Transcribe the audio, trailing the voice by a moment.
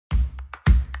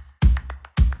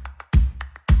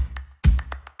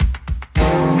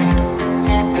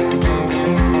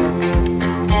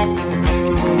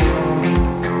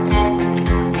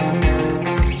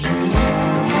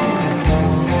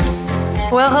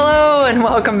Well, hello and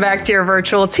welcome back to your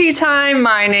virtual tea time.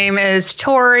 My name is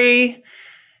Tori,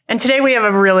 and today we have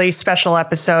a really special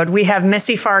episode. We have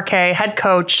Missy Farr-Kaye, head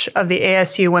coach of the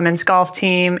ASU Women's golf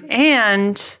team,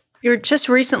 and you're just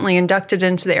recently inducted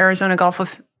into the Arizona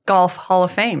Golf Hall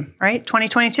of Fame, right?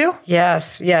 2022?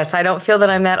 Yes. I don't feel that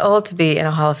I'm that old to be in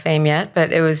a Hall of Fame yet,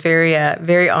 but it was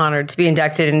very honored to be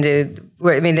inducted into.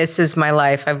 I mean, this is my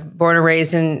life. I'm born and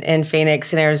raised in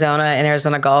Phoenix, in Arizona, and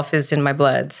Arizona golf is in my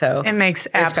blood. So it makes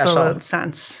absolute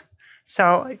sense.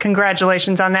 So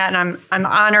congratulations on that, and I'm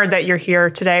honored that you're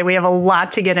here today. We have a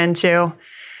lot to get into.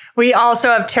 We also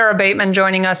have Tara Bateman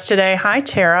joining us today. Hi,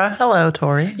 Tara. Hello,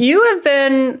 Tori. You have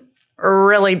been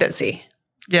really busy.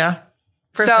 Yeah.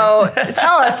 So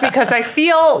tell us, because I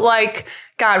feel like,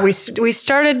 God, we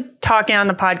started talking on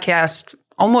the podcast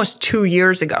almost 2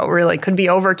 years ago, really, could be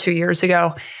over 2 years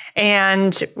ago.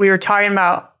 And we were talking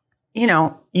about,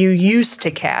 you used to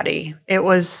caddy. It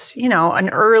was, an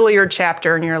earlier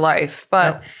chapter in your life,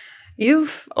 but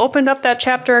You've opened up that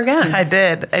chapter again. I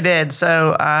did.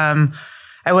 So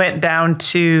I went down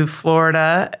to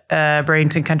Florida,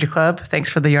 Bradenton Country Club. Thanks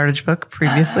for the yardage book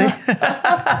previously.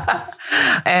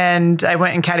 And I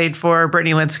went and caddied for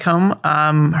Brittany Linscomb.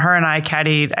 Her and I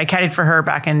caddied for her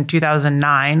back in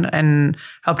 2009 and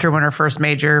helped her win her first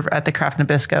major at the Kraft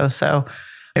Nabisco. So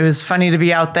it was funny to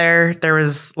be out there. There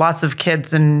was lots of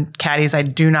kids and caddies I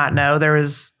do not know. There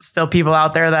was still people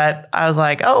out there that I was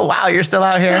like, oh, wow, you're still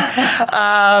out here.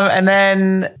 And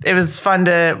then it was fun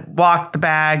to walk the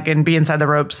bag and be inside the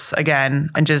ropes again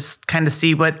and just kind of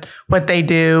see what they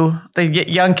do. The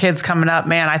young kids coming up,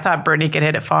 man, I thought Brittany could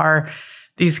hit it far.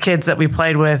 These kids that we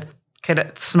played with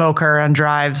could smoke her on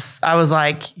drives. I was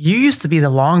like, you used to be the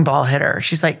long ball hitter.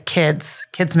 She's like, kids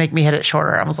make me hit it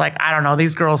shorter. I was like, I don't know.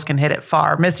 These girls can hit it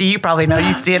far. Missy, you probably know.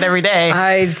 You see it every day.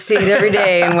 I see it every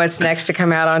day and what's next to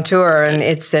come out on tour. And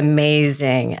it's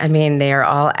amazing. I mean, they are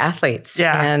all athletes.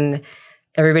 Yeah. And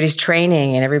everybody's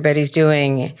training and everybody's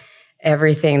doing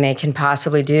everything they can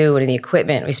possibly do. And the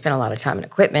equipment, we spend a lot of time in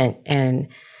equipment and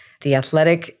the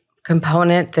athletic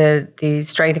component, the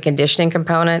strength and conditioning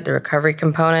component, the recovery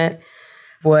component.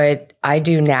 What I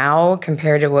do now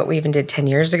compared to what we even did 10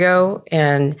 years ago,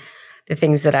 and the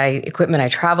things equipment I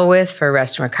travel with for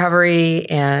rest and recovery.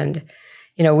 And,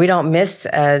 we don't miss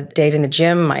a date in the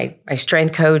gym. My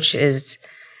strength coach is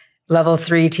level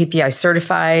 3 TPI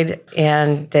certified,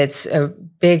 and that's a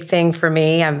big thing for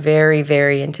me. I'm very,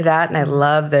 very into that. And I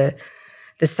love the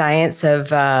science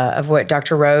of what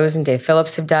Dr. Rose and Dave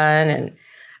Phillips have done. And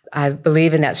I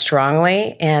believe in that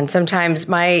strongly. And sometimes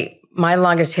my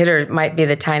longest hitter might be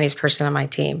the tiniest person on my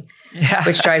team,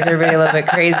 which drives everybody a little bit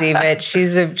crazy, but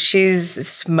she's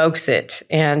smokes it.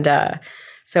 And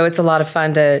so it's a lot of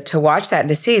fun to watch that and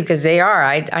to see, because they are.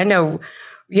 I know,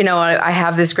 I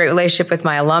have this great relationship with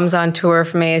my alums on tour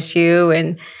from ASU,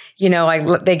 and,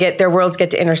 their worlds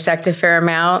get to intersect a fair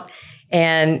amount.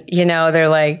 And, they're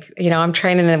like, I'm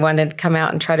training the one to come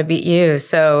out and try to beat you.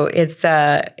 So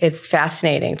it's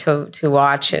fascinating to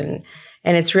watch, and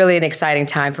it's really an exciting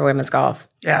time for women's golf.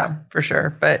 Yeah, for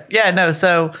sure. But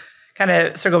so kind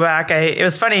of circle back. It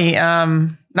was funny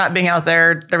not being out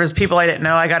there. There was people I didn't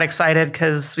know. I got excited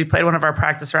because we played one of our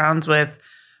practice rounds with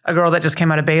a girl that just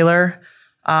came out of Baylor.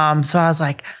 So I was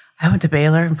like, I went to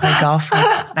Baylor and played golf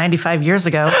like 95 years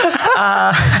ago.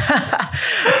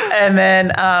 And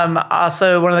then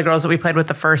also one of the girls that we played with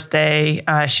the first day,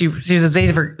 she was a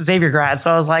Xavier grad.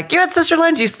 So I was like, you had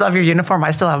Sisterland? Do you still have your uniform?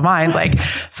 I still have mine.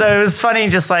 So it was funny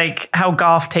just like how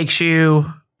golf takes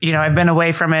you. I've been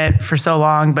away from it for so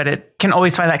long, but it can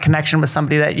always find that connection with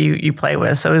somebody that you play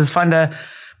with. So it was fun to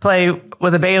play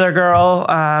with a Baylor girl.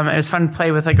 It was fun to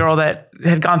play with a girl that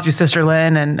had gone through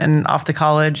Sisterland and off to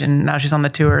college, and now she's on the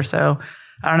tour. So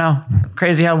I don't know,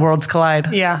 crazy how worlds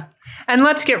collide. Yeah. And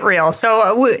let's get real.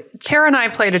 So Tara and I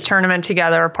played a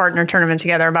partner tournament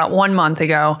together about 1 month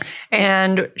ago,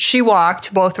 and she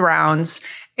walked both rounds.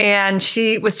 And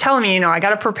she was telling me, I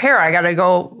got to prepare. I got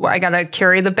to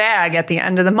carry the bag at the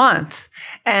end of the month.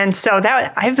 And so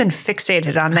that I've been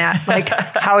fixated on that. Like,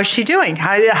 how is she doing?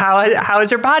 How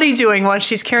is her body doing while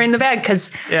she's carrying the bag?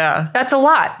 Because that's a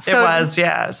lot. So it was,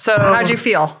 yeah. So how'd you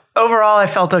feel? Overall, I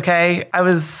felt okay. I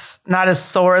was not as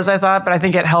sore as I thought, but I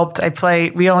think it helped.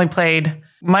 We only played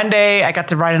Monday. I got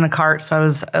to ride in a cart, so I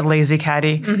was a lazy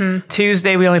caddy. Mm-hmm.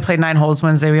 Tuesday, we only played 9 holes.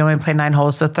 Wednesday, we only played 9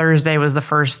 holes. So Thursday was the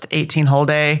first 18-hole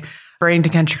day.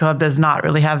 Bradenton Country Club does not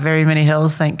really have very many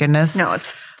hills, thank goodness. No,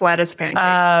 it's flat as a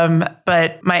pancake.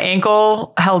 But my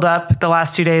ankle held up the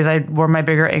last 2 days. I wore my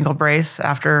bigger ankle brace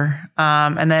after.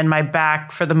 And then my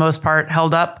back, for the most part,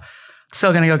 held up.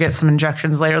 Still going to go get some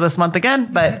injections later this month again.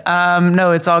 But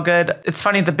no, it's all good. It's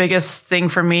funny. The biggest thing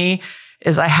for me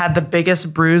is I had the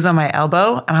biggest bruise on my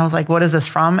elbow. And I was like, what is this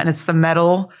from? And it's the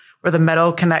metal, where the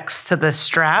metal connects to the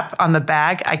strap on the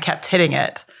bag. I kept hitting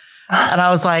it. And I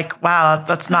was like, wow,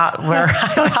 that's not where I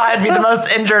thought I'd be the most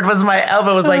injured. Was my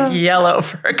elbow was like yellow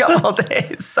for a couple of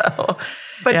days. So,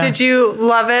 but did you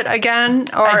love it again?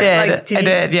 Or I did. Like, I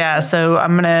did. Yeah. So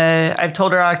I've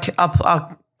told her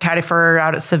I'll caddy for her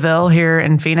out at Seville here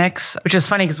in Phoenix, which is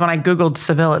funny because when I Googled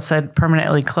Seville, it said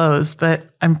permanently closed, but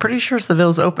I'm pretty sure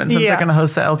Seville's open since they're going to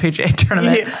host the LPGA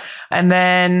tournament. Yeah. And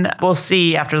then we'll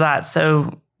see after that.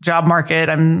 So job market,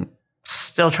 I'm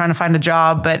still trying to find a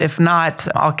job, but if not,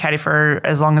 I'll caddy for her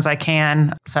as long as I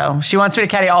can. So she wants me to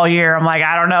caddy all year. I'm like,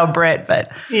 I don't know, Britt,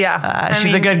 but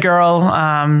she's a good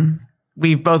girl.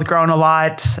 We've both grown a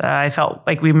lot. I felt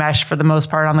like we meshed for the most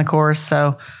part on the course.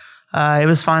 So it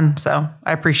was fun. So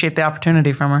I appreciate the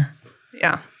opportunity from her.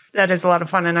 Yeah, that is a lot of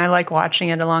fun. And I like watching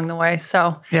it along the way.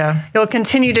 So yeah, you'll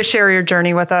continue to share your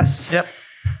journey with us. Yep.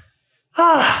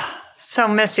 So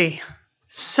Missy,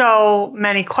 so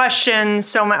many questions.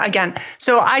 So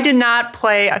I did not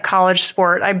play a college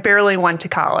sport. I barely went to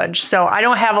college. So I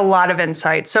don't have a lot of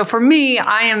insight. So for me,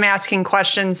 I am asking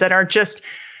questions that are just,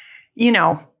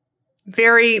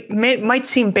 might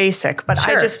seem basic, but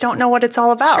I just don't know what it's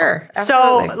all about. Sure,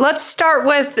 so let's start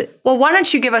with, why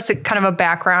don't you give us a kind of a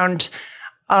background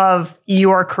of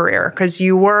your career? Because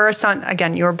you were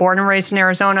you were born and raised in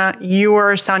Arizona. You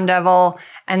were a Sun Devil,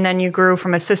 and then you grew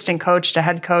from assistant coach to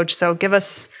head coach. So give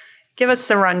us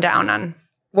the rundown on.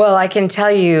 Well, I can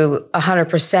tell you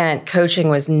 100% coaching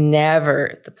was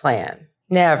never the plan.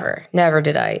 Never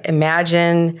did I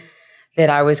imagine that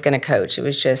I was going to coach. It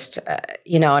was just,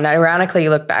 and ironically,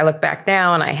 I look back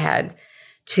now and I had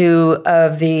two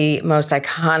of the most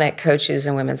iconic coaches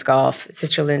in women's golf,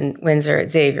 Sister Lynn Windsor at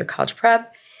Xavier College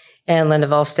Prep and Linda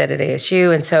Volstead at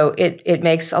ASU. And so it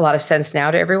makes a lot of sense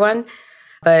now to everyone.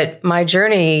 But my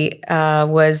journey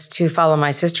was to follow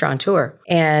my sister on tour.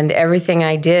 And everything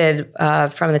I did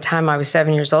from the time I was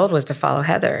 7 years old was to follow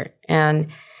Heather. And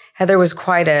Heather was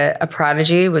quite a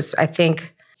prodigy, was, I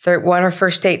think, won her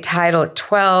first state title at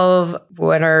 12,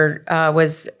 played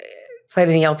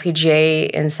in the LPGA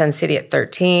in Sun City at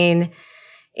 13,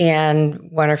 and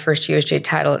won her first USGA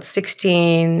title at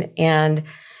 16. And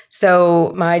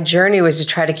so my journey was to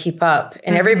try to keep up.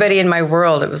 And everybody in my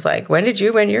world, it was like, when did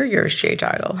you win your USGA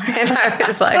title? And I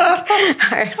was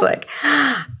like,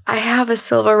 I have a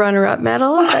silver runner-up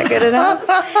medal. Is that good enough?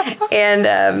 And,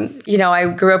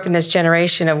 I grew up in this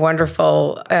generation of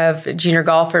junior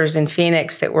golfers in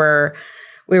Phoenix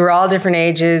we were all different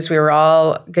ages. We were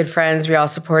all good friends. We all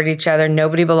supported each other.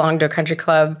 Nobody belonged to a country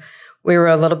club. We were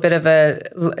a little bit of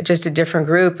just a different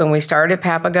group. And we started at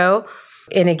Papago.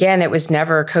 And again,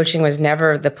 coaching was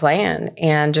never the plan,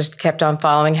 and just kept on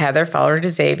following Heather, followed her to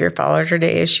Xavier, followed her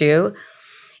to ASU.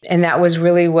 And that was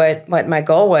really what my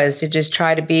goal was, to just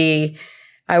try to be,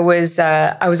 I was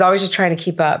always just trying to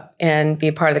keep up and be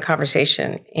a part of the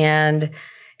conversation. And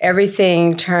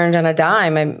everything turned on a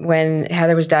dime when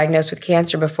Heather was diagnosed with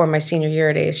cancer before my senior year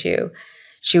at ASU.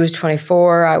 She was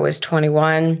 24, I was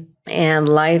 21, and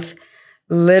life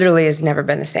literally has never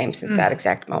been the same since that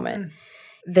exact moment.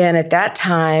 Then at that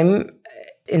time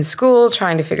in school,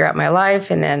 trying to figure out my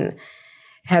life, and then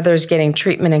Heather's getting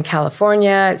treatment in California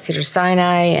at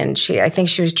Cedars-Sinai, and I think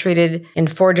she was treated in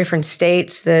 4 different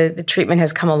states. The treatment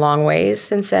has come a long ways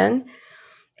since then.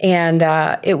 And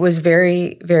it was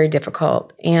very, very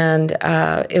difficult. And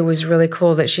it was really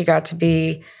cool that she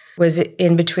was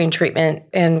in between treatment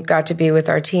and got to be with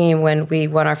our team when we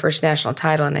won our first national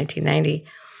title in 1990.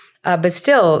 But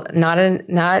still,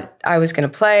 I was going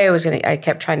to play. I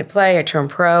kept trying to play. I turned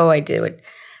pro. I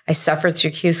suffered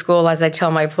through Q school, as I tell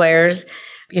my players.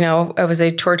 I was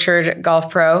a tortured golf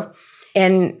pro.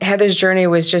 And Heather's journey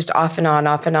was just off and on,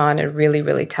 and really,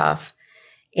 really tough.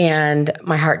 And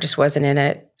my heart just wasn't in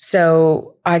it.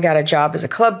 So I got a job as a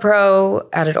club pro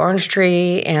out at Orange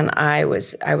Tree, and I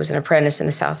was an apprentice in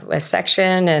the Southwest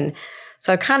section. And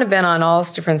so I've kind of been on all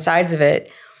different sides of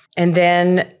it. And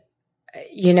then,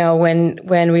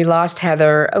 when we lost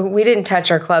Heather, we didn't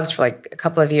touch our clubs for like a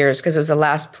couple of years because it was the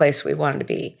last place we wanted to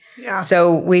be. Yeah.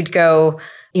 So we'd go,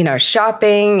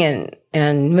 shopping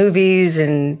and movies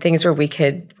and things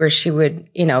where she would,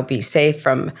 be safe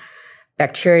from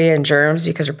bacteria and germs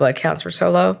because her blood counts were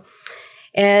so low.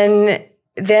 And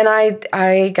then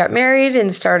I got married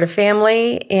and started a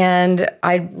family, and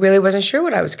I really wasn't sure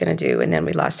what I was going to do. And then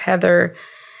we lost Heather.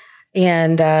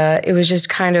 And it was just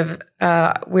kind of,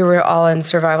 we were all in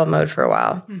survival mode for a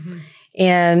while. Mm-hmm.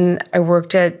 And I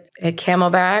worked at at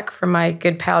Camelback from my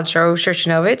good pal Joe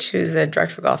Sherchinovich, who's the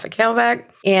director of golf at Camelback.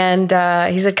 And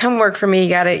he said, "Come work for me. You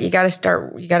gotta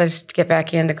get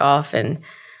back into golf." And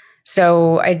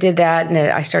so I did that, and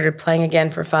I started playing again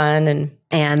for fun,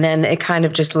 and then it kind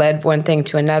of just led one thing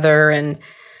to another. And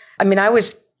I mean, I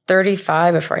was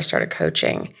 35 before I started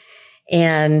coaching,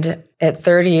 and at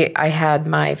 30, I had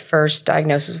my first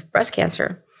diagnosis with breast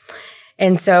cancer.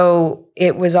 And so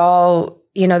it was all,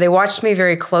 they watched me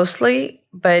very closely,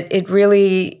 but it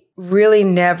really, really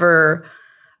never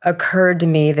occurred to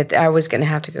me that I was going to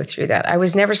have to go through that. I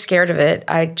was never scared of it.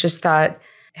 I just thought,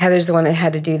 Heather's the one that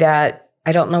had to do that.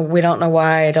 I don't know. We don't know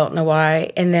why. I don't know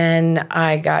why. And then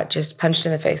I got just punched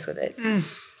in the face with it.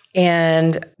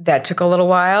 And that took a little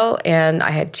while. And I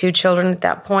had 2 children at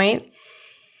that point.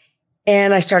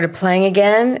 And I started playing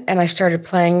again. And I started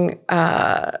playing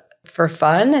for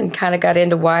fun and kind of got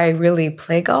into why I really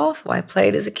play golf, why I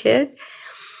played as a kid.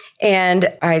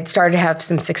 And I started to have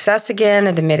some success again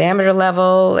at the mid-amateur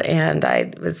level. And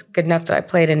I was good enough that I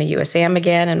played in a USAM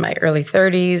again in my early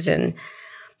 30s and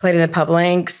played in the Pub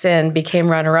Links and became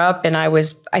runner-up. And I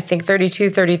was, I think, 32,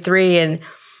 33. And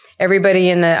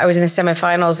everybody I was in the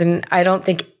semifinals. And I don't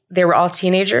think they were all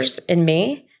teenagers in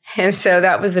me. And so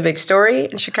that was the big story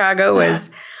in Chicago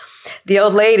was the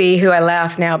old lady who I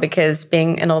laugh now because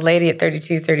being an old lady at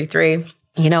 32, 33,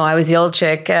 I was the old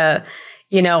chick. I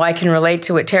can relate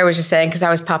to what Tara was just saying because I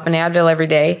was popping Advil every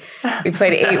day. We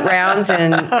played 8 rounds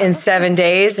in 7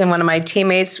 days. And one of my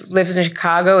teammates lives in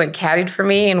Chicago and caddied for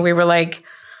me. And we were like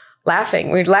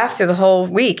laughing. We'd laugh through the whole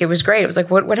week. It was great. It was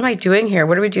like, what am I doing here?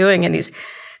 What are we doing? And these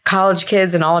college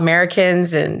kids and all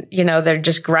Americans and, they're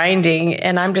just grinding.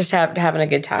 And I'm just having a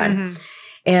good time. Mm-hmm.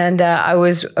 And I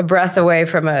was a breath away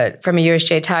from a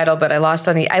USGA title, but I lost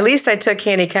at least I took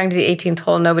Candy Kung to the 18th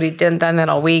hole. Nobody done that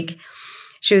all week.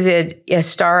 She was a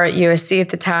star at USC at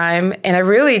the time. And I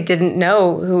really didn't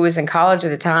know who was in college at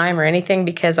the time or anything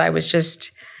because I was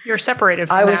just... You're separated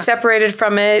from I was separated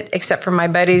from it, except for my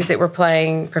buddies that were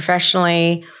playing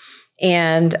professionally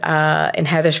and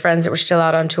Heather's friends that were still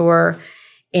out on tour.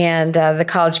 And the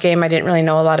college game I didn't really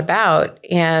know a lot about.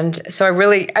 And so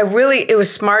it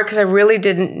was smart because I really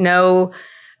didn't know.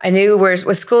 I knew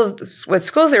what schools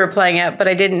they were playing at, but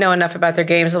I didn't know enough about their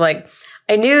games. So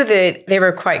I knew that they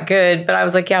were quite good, but I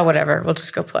was like, yeah, whatever, we'll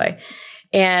just go play.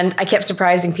 And I kept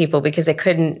surprising people because they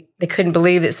couldn't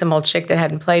believe that some old chick that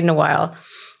hadn't played in a while,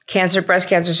 breast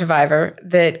cancer survivor,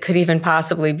 that could even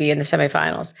possibly be in the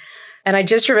semifinals. And I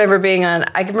just remember being on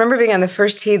the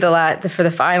first tee for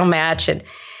the final match, and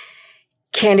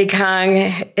Candy Kung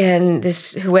and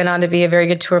who went on to be a very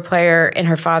good tour player, and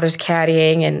her father's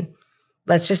caddying, and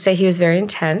let's just say he was very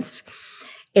intense.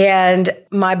 And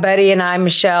my buddy and I,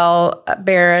 Michelle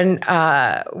Barron,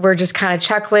 were just kind of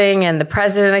chuckling, and the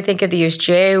president, I think, of the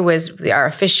USGA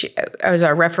was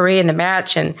our referee in the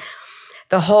match, and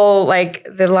the whole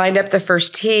they lined up the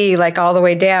first tee all the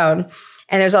way down.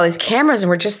 And there's all these cameras, and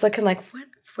we're just looking like,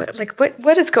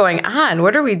 what is going on?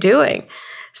 What are we doing?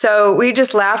 So we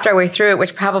just laughed our way through it,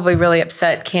 which probably really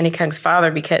upset Candy Kung's father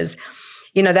because,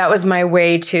 that was my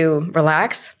way to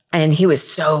relax. And he was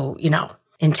so,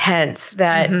 intense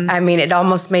that, mm-hmm. It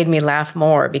almost made me laugh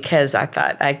more because I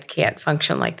thought I can't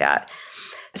function like that.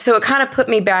 So it kind of put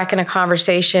me back in a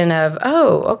conversation of,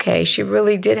 oh, okay, she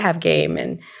really did have game,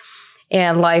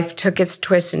 and life took its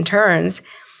twists and turns.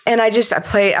 And I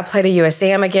played a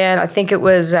USAM again. I think it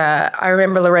was, I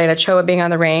remember Lorena Choa being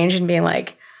on the range and being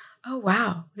like, oh,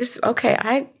 wow,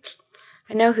 I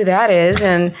know who that is.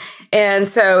 And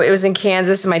so it was in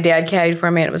Kansas, and my dad caddied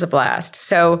for me, and it was a blast.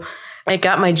 So it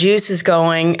got my juices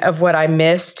going of what I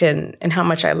missed and how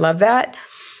much I love that.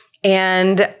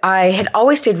 And I had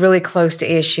always stayed really close to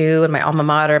ASU and my alma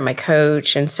mater and my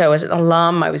coach. And so as an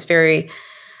alum,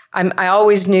 I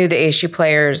always knew the ASU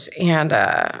players, and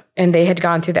they had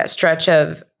gone through that stretch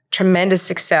of tremendous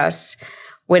success,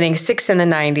 winning 6 in the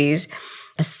 90s.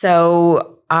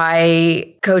 So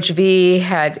Coach V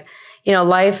had,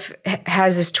 life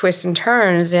has this twists and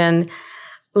turns, and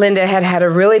Linda had a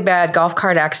really bad golf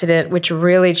cart accident, which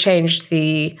really changed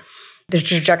the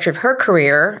trajectory of her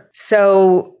career.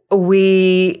 So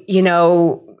we,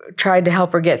 tried to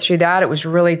help her get through that. It was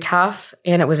really tough,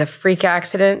 and it was a freak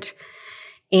accident.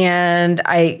 And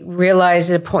I realized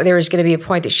at a point there was going to be a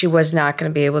point that she was not going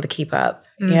to be able to keep up.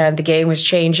 Mm. And the game was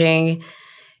changing.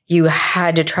 You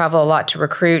had to travel a lot to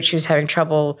recruit. She was having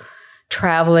trouble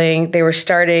traveling. They were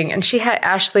starting, and she had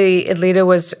Ashley Adlita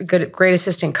was a great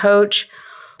assistant coach,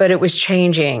 but it was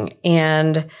changing.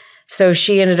 And so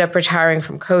she ended up retiring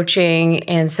from coaching.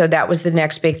 And so that was the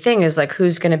next big thing is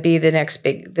who's going to be the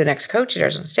next coach at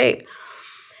Arizona State.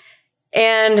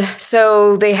 And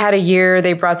so they had a year,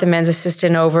 they brought the men's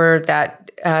assistant over.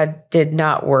 That did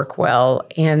not work well.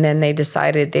 And then they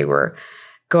decided they were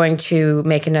going to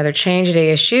make another change at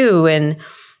ASU and,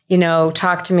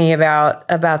 talk to me about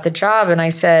the job. And I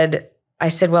said,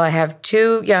 well, I have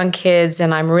 2 young kids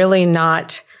and I'm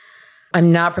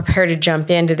not prepared to jump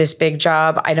into this big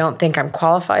job. I don't think I'm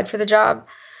qualified for the job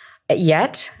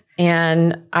yet.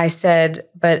 And I said,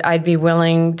 but I'd be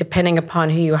willing, depending upon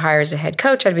who you hire as a head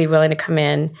coach, I'd be willing to come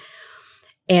in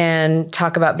and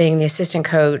talk about being the assistant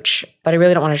coach, but I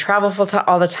really don't want to travel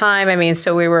all the time. I mean,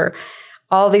 so we were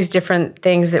all these different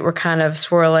things that were kind of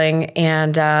swirling.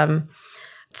 And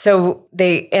so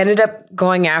they ended up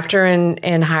going after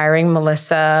and hiring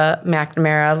Melissa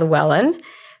McNamara Llewellyn,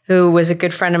 who was a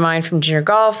good friend of mine from junior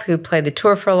golf, who played the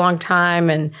tour for a long time.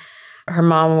 And her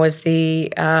mom was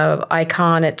the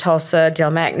icon at Tulsa, Dale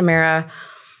McNamara.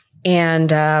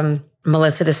 And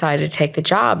Melissa decided to take the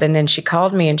job. And then she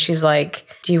called me and she's like,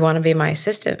 do you want to be my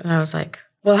assistant? And I was like,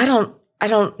 well, I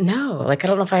don't know. Like, I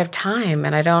don't know if I have time.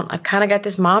 And I've kind of got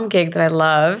this mom gig that I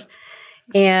love.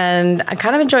 And I'm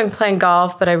kind of enjoying playing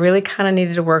golf, but I really kind of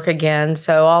needed to work again.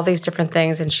 So all these different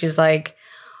things. And she's like,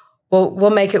 well,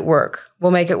 we'll make it work.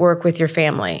 We'll make it work with your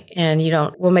family. And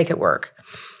we'll make it work.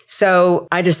 So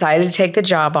I decided to take the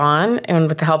job on, and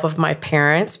with the help of my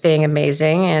parents being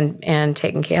amazing and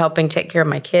helping take care of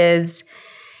my kids.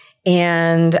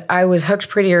 And I was hooked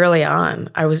pretty early on.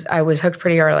 I was hooked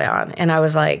pretty early on. And I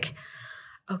was like,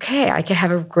 okay, I could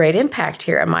have a great impact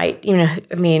here. I might,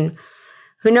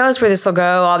 who knows where this will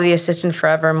go? I'll be the assistant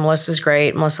forever. Melissa's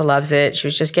great. Melissa loves it. She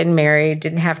was just getting married,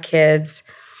 didn't have kids.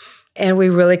 And we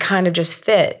really kind of just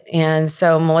fit. And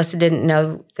so Melissa didn't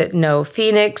know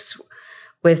Phoenix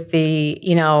with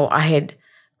I had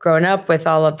grown up with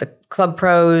all of the club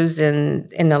pros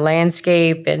and in the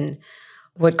landscape and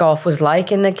what golf was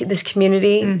like in this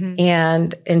community.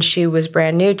 Mm-hmm. And she was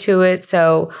brand new to it.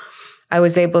 So I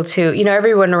was able to,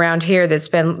 everyone around here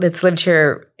that's lived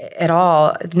here at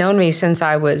all, known me since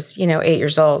I was, 8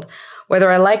 years old.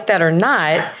 Whether I like that or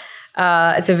not,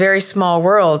 it's a very small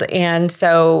world. And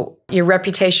so your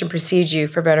reputation precedes you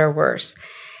for better or worse.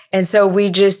 And so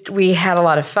we had a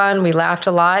lot of fun. We laughed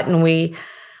a lot, and we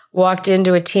walked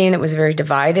into a team that was very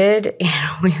divided.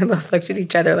 And we both looked at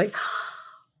each other like,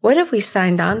 what have we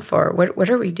signed on for? What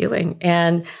are we doing?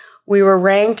 And we were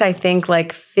ranked, I think,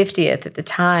 like 50th at the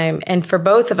time. And for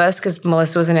both of us, because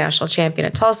Melissa was a national champion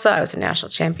at Tulsa, I was a national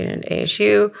champion at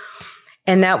ASU.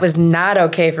 And that was not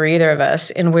okay for either of us.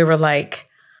 And we were like,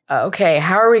 okay,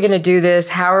 how are we going to do this?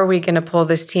 How are we going to pull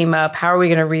this team up? How are we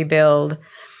going to rebuild?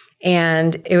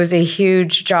 And it was a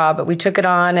huge job, but we took it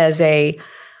on as a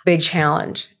big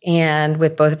challenge, and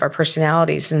with both of our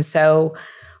personalities. And so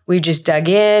we just dug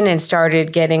in and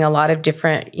started getting a lot of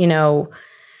different,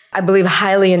 I believe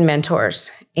highly in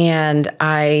mentors. And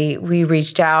we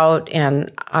reached out,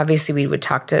 and obviously we would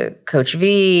talk to Coach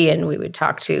V, and we would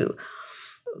talk to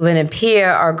Lynn and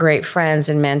Pia, our great friends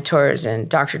and mentors, and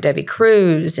Dr. Debbie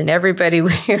Cruz, and everybody.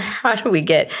 How do we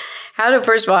get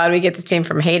this team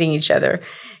from hating each other?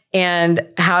 And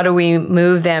how do we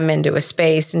move them into a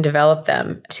space and develop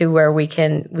them to where we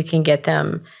can get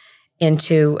them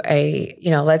into a,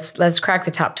 let's crack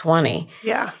the top 20.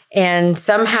 Yeah. And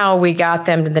somehow we got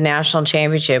them to the national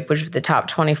championship, which was the top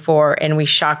 24, and we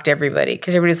shocked everybody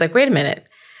because everybody's like, wait a minute.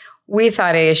 We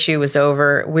thought ASU was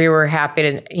over. We were happy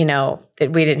to,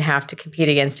 that we didn't have to compete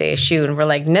against ASU. And we're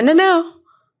like, no.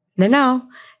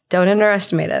 Don't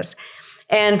underestimate us.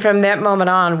 And from that moment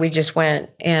on, we just went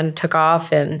and took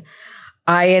off. And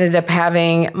I ended up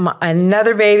having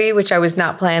another baby, which I was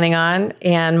not planning on.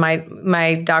 And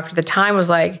my doctor at the time was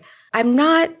like, I'm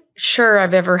not sure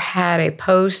I've ever had a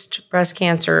post-breast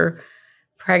cancer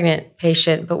pregnant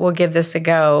patient, but we'll give this a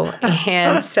go.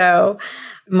 And so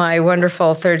my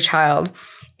wonderful third child.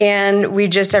 And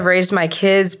I've raised my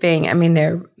kids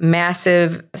they're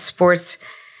massive sports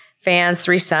fans,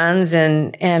 3 sons,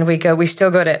 and we still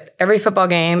go to every football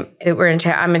game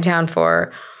that I'm in town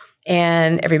for,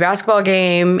 and every basketball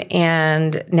game.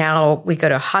 And now we go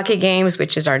to hockey games,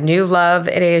 which is our new love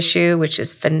at ASU, which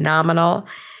is phenomenal.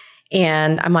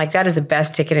 And I'm like, that is the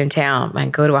best ticket in town. I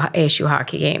go to an ASU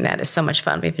hockey game. That is so much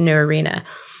fun. We have a new arena.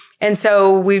 And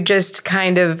so we've just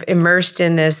kind of immersed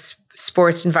in this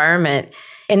sports environment.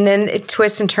 And then it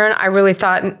twists and turns. I really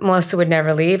thought Melissa would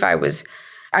never leave.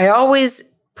 I always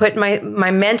put my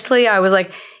mentally, I was like,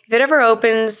 if it ever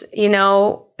opens,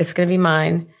 it's going to be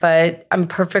mine. But I'm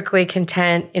perfectly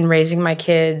content in raising my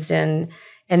kids and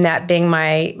that being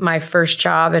my first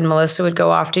job. And Melissa would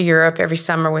go off to Europe every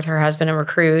summer with her husband and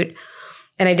recruit.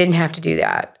 And I didn't have to do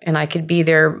that. And I could be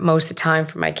there most of the time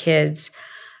for my kids.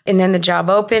 And then the job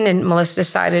opened and Melissa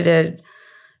decided to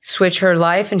switch her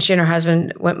life, and she and her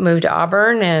husband moved to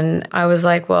Auburn. And I was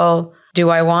like, well, do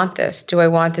I want this? Do I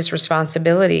want this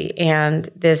responsibility? And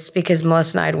this, because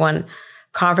Melissa and I had won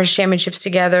conference championships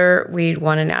together. We'd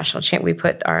won a national champ. We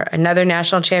put another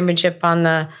national championship on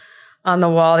the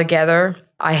wall together.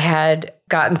 I had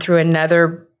gotten through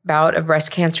another bout of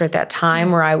breast cancer at that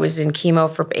time where I was in chemo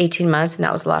for 18 months, and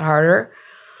that was a lot harder.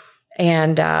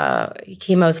 And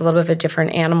chemo is a little bit of a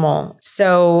different animal.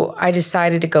 So I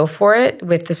decided to go for it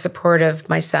with the support of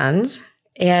my sons.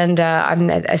 And I'm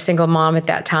a single mom at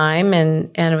that time,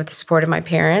 and with the support of my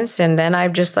parents. And then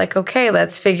I'm just like, okay,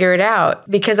 let's figure it out.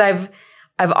 Because I've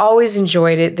always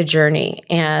enjoyed it, the journey.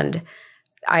 And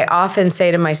I often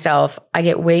say to myself, I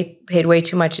get paid way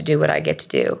too much to do what I get to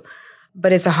do.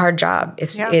 But it's a hard job.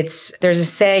 There's a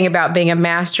saying about being a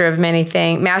master of many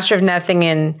things, master of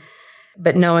nothing,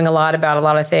 but knowing a lot about a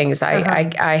lot of things.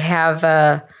 I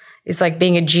have it's like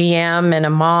being a GM and a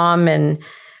mom and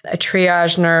a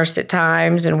triage nurse at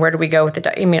times. And where do we go with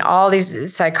all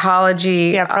these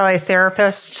psychology. Yeah, probably a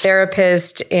therapist.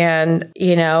 And,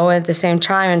 at the same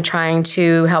time, and trying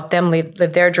to help them live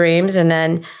their dreams. And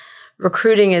then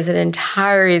recruiting is an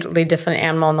entirely different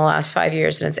animal in the last 5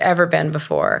 years than it's ever been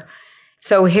before.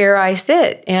 So here I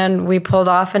sit, and we pulled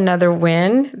off another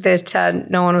win that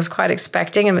no one was quite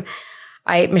expecting. And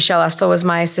Michelle Estel was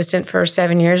my assistant for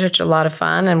 7 years, which was a lot of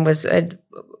fun, and was a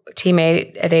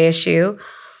teammate at ASU.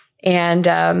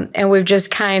 And we've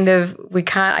just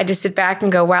I just sit back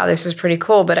and go, wow, this is pretty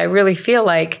cool. But I really feel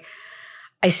like,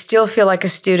 I still feel like a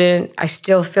student. I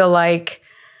still feel like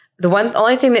the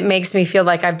only thing that makes me feel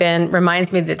like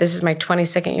reminds me that this is my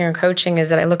 22nd year in coaching is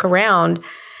that I look around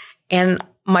and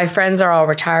my friends are all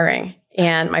retiring,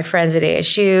 and my friends at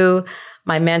ASU,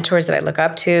 my mentors that I look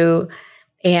up to.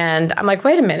 And I'm like,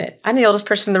 wait a minute, I'm the oldest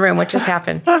person in the room. What just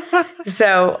happened?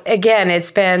 So again, it's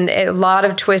been a lot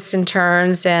of twists and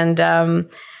turns. And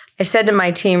I said to my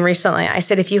team recently, I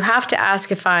said, if you have to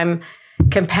ask if I'm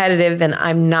competitive, then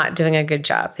I'm not doing a good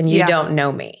job. Then you don't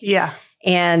know me. Yeah.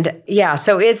 And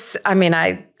so it's,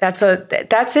 that's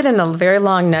it in a very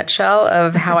long nutshell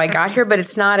of how I got here. But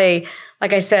it's not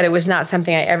like I said, it was not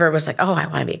something I ever was like, oh, I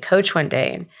want to be a coach one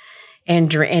day. And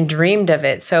dreamed of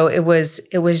it. So it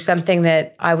was something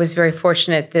that I was very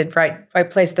fortunate that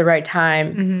right place at the right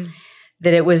time,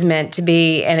 that it was meant to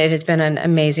be, and it has been an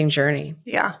amazing journey.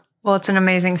 Yeah. Well, it's an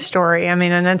amazing story. And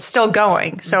it's still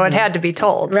going, so it had to be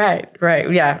told. Right.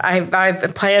 Yeah. I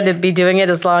plan to be doing it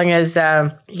as long as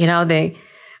our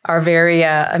very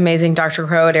amazing Dr.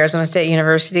 Crow at Arizona State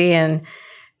University, and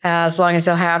as long as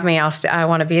they'll have me, I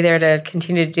want to be there to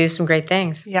continue to do some great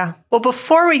things. Yeah. Well,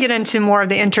 before we get into more of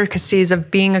the intricacies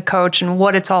of being a coach and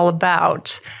what it's all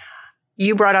about,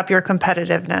 you brought up your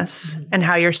competitiveness and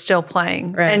how you're still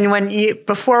playing. Right. And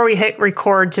before we hit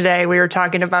record today, we were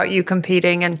talking about you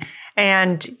competing,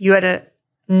 and you had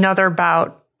another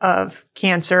bout of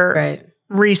cancer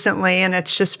recently, and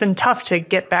it's just been tough to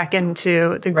get back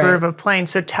into the groove of playing.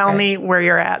 So tell me where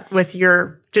you're at with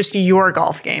your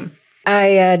golf game.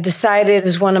 I decided it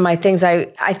was one of my things.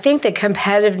 I think that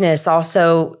competitiveness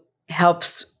also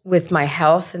helps with my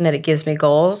health, and that it gives me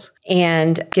goals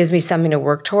and gives me something to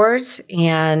work towards.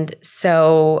 And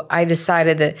so I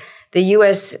decided that the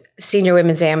U.S. Senior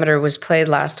Women's Amateur was played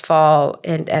last fall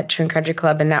at Troon Country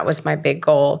Club, and that was my big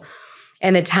goal.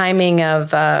 And the timing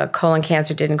of colon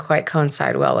cancer didn't quite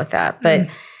coincide well with that. But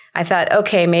I thought,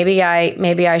 okay, maybe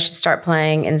I should start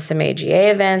playing in some AGA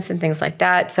events and things like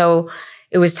that. So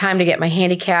it was time to get my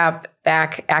handicap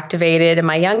back activated. And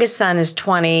my youngest son is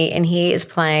 20, and he is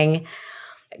playing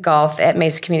golf at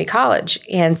Mesa Community College.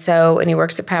 And he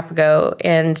works at Papago.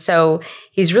 And so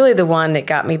he's really the one that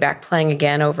got me back playing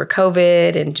again over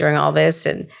COVID and during all this.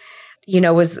 And,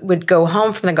 would go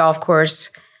home from the golf course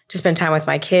to spend time with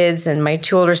my kids. And my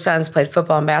two older sons played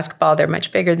football and basketball. They're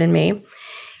much bigger than me.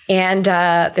 And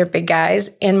they're big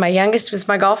guys. And my youngest was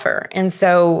my golfer. And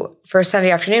so for a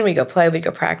Sunday afternoon, we'd go play, we'd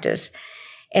go practice.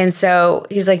 And so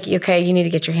he's like, okay, you need to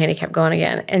get your handicap going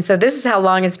again. And so this is how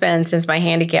long it's been since my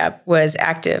handicap was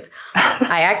active.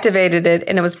 I activated it,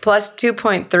 and it was plus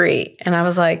 2.3. And I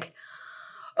was like,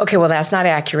 okay, well, that's not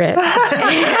accurate.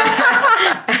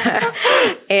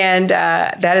 And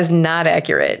that is not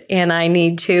accurate. And I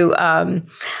need to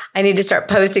start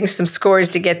posting some scores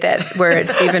to get that where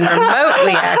it's even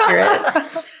remotely accurate.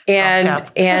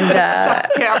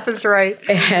 Self-cap is right.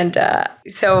 And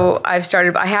so I've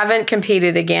started. I haven't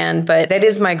competed again, but that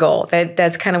is my goal.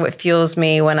 That's kind of what fuels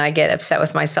me when I get upset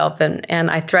with myself. And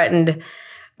I threatened.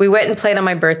 We went and played on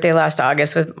my birthday last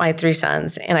August with my three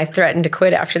sons, and I threatened to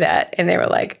quit after that. And they were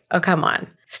like, "Oh, come on."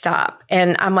 stop.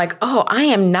 And I'm like, oh,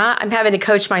 I'm having to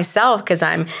coach myself because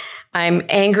I'm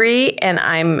angry and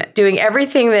I'm doing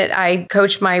everything that I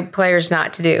coach my players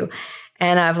not to do.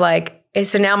 And I've like,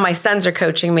 so now my sons are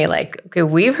coaching me like, okay,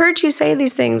 we've heard you say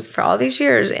these things for all these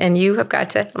years and you have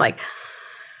got to, I'm like,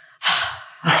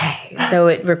 okay. So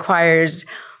it requires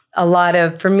a lot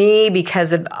of, for me,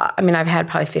 because of, I've had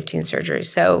probably 15 surgeries.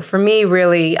 So for me,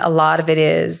 really, a lot of it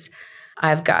is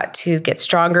I've got to get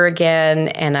stronger again,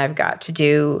 and I've got to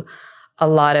do a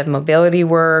lot of mobility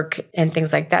work and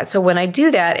things like that. So when I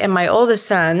do that, and my oldest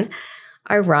son,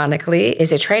 ironically,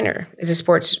 is a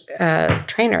sports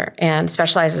trainer and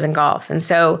specializes in golf. And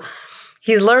so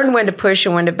he's learned when to push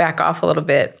and when to back off a little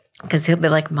bit, because he'll be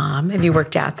like, Mom, have you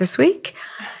worked out this week?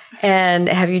 And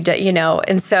have you done,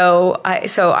 and so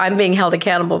I'm being held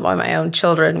accountable by my own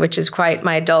children,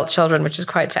 my adult children, which is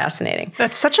quite fascinating.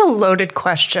 That's such a loaded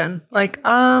question. Like,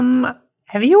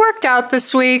 have you worked out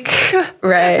this week?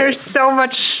 Right. There's so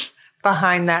much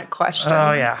behind that question.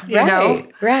 Oh, yeah.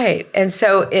 Right. And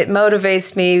so it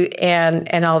motivates me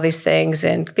and all these things.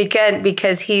 And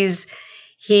because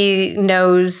he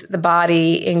knows the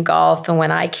body in golf, and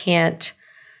when I can't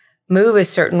move a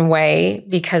certain way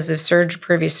because of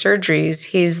previous surgeries,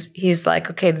 he's like,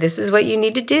 okay, this is what you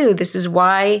need to do. This is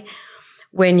why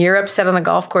when you're upset on the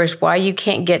golf course, why you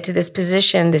can't get to this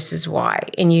position, this is why.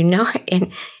 And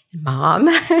and Mom,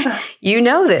 you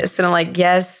know this. And I'm like,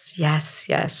 yes.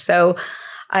 So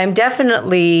I'm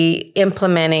definitely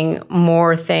implementing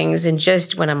more things, and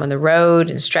just when I'm on the road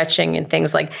and stretching and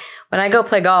things like, when I go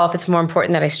play golf, it's more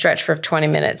important that I stretch for 20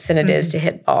 minutes than it is to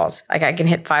hit balls. Like I can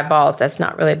hit 5 balls. That's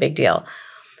not really a big deal.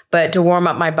 But to warm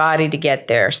up my body to get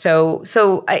there. So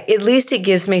at least it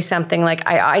gives me something like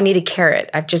I need a carrot.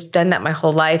 I've just done that my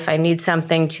whole life. I need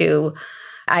something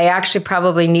I actually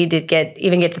probably need to get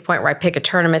to the point where I pick a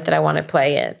tournament that I want to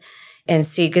play in and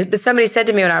see. But somebody said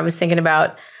to me when I was thinking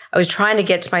about, I was trying to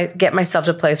get myself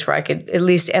to a place where I could at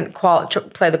least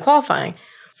play the qualifying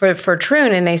for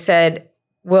Troon. And they said,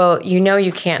 well,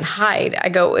 you can't hide. I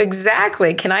go,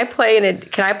 exactly. Can I play in a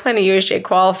USGA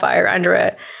qualifier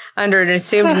under an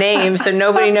assumed name so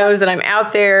nobody knows that I'm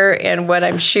out there and what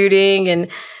I'm shooting? And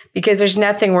because there's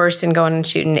nothing worse than going and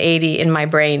shooting 80 in my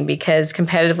brain, because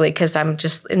I'm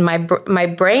just in my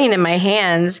brain and my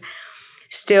hands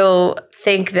still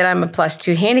think that I'm a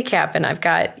 +2 handicap. And I've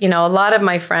got, a lot of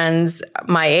my friends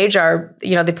my age are,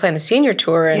 they play on the senior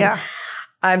tour, and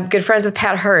I'm good friends with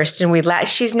Pat Hurst, and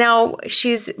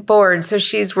she's bored, so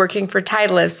she's working for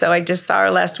Titleist. So I just saw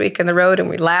her last week on the road, and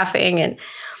we're laughing, and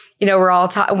we're all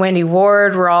Wendy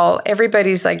Ward.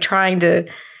 Everybody's like trying to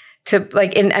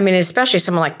like, especially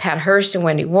someone like Pat Hurst and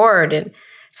Wendy Ward and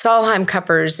Solheim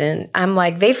Cuppers, and I'm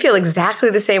like, they feel exactly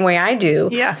the same way I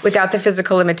do, without the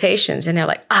physical limitations, and they're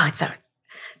like, oh, it's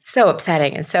so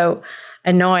upsetting and so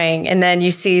annoying. And then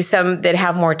you see some that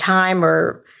have more time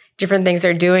or different things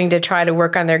they're doing to try to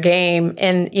work on their game,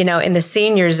 and in the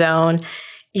senior zone,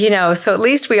 so at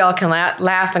least we all can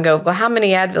laugh and go, well, how many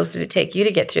Advils did it take you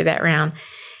to get through that round?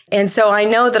 And so I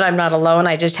know that I'm not alone.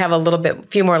 I just have a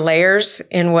few more layers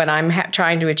in what I'm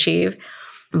trying to achieve,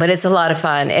 but it's a lot of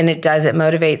fun, and it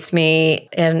motivates me.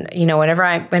 And whenever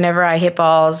I hit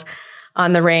balls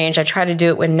on the range, I try to do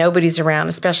it when nobody's around,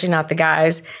 especially not the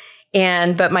guys.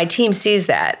 But my team sees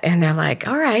that, and they're like,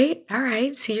 all right.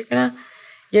 So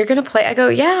you're gonna play. I go,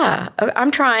 yeah,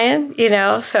 I'm trying,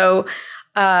 So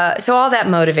all that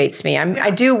motivates me.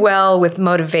 I do well with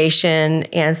motivation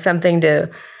and something to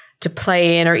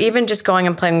play in, or even just going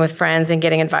and playing with friends and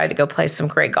getting invited to go play some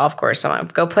great golf course. I'm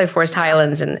gonna go play Forest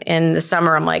Highlands, and in the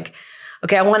summer, I'm like,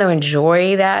 okay, I want to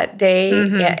enjoy that day,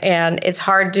 and it's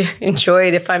hard to enjoy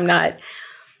it if I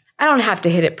don't have to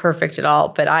hit it perfect at all,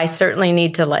 but I certainly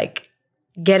need to like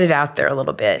get it out there a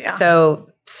little bit. Yeah.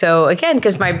 So again,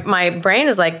 because my brain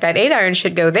is like, that 8-iron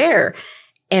should go there,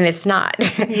 and it's not.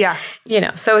 Yeah.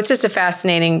 So it's just a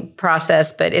fascinating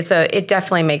process, but it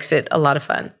definitely makes it a lot of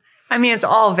fun. It's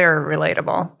all very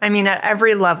relatable. At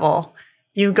every level,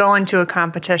 you go into a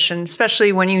competition,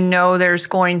 especially when there's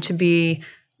going to be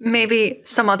maybe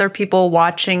some other people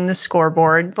watching the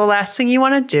scoreboard. The last thing you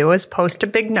want to do is post a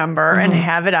big number and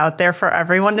have it out there for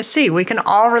everyone to see. We can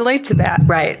all relate to that.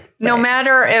 Right. No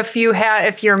matter if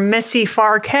you're Missy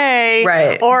Farr-Kaye,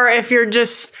 right, or if you're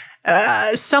just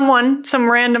some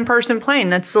random person playing.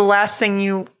 That's the last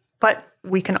thing but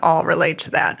we can all relate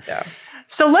to that. Yeah.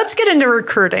 So let's get into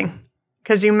recruiting,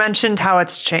 because you mentioned how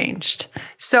it's changed.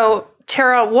 So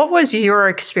Tara, what was your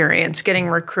experience getting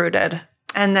recruited?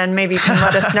 And then maybe you can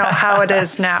let us know how it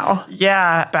is now.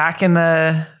 Yeah, back in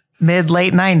the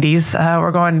late 90s,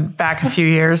 we're going back a few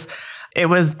years. It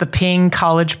was the Ping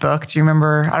College book. Do you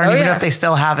remember? I don't even know if they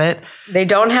still have it. They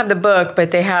don't have the book,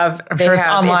 but they have. I'm sure it's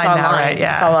online now, right?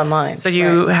 Yeah. It's all online. So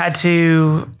you had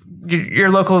to, your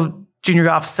local junior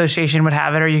golf association would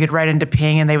have it, or you could write into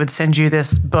Ping and they would send you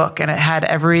this book, and it had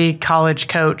every college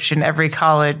coach and every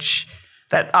college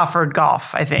that offered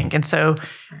golf, I think. And so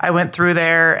I went through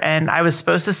there and I was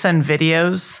supposed to send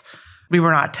videos. We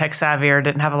were not tech savvy or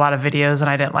didn't have a lot of videos, and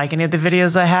I didn't like any of the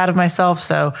videos I had of myself.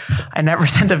 So I never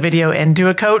sent a video into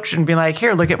a coach and be like,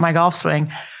 here, look at my golf swing.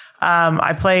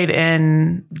 I played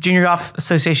in Junior Golf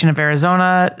Association of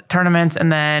Arizona tournaments,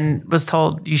 and then was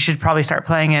told you should probably start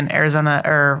playing in Arizona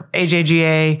or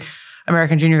AJGA,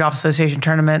 American Junior Golf Association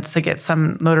tournaments to get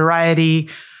some notoriety.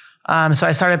 So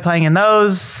I started playing in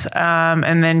those,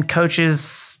 and then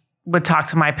coaches would talk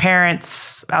to my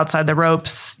parents outside the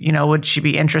ropes, would she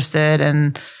be interested?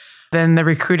 And then the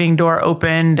recruiting door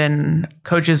opened and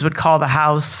coaches would call the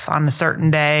house on a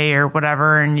certain day or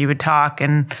whatever, and you would talk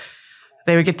and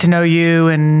they would get to know you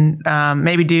and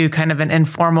maybe do kind of an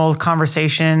informal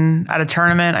conversation at a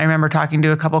tournament. I remember talking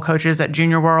to a couple coaches at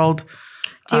Junior World.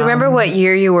 Do you remember what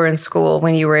year you were in school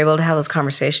when you were able to have those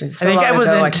conversations? I can't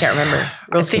remember.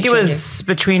 I think it was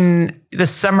between the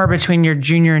summer between your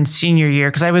junior and senior year,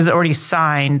 because I was already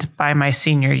signed by my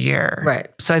senior year. Right.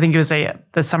 So I think it was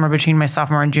the summer between my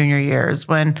sophomore and junior years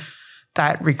when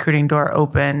that recruiting door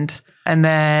opened. And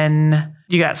then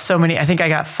you got so many, I think I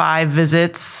got 5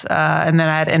 visits. And then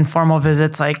I had informal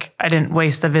visits. Like I didn't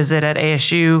waste a visit at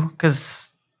ASU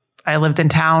because I lived in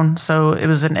town. So it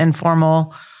was an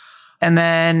informal. And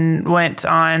then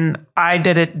I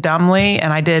did it dumbly,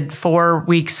 and I did 4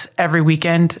 weeks every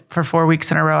weekend for 4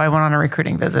 weeks in a row. I went on a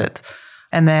recruiting visit.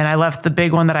 And then I left the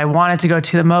big one that I wanted to go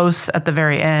to the most at the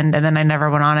very end. And then I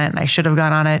never went on it, and I should have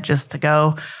gone on it just to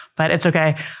go, but it's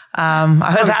okay.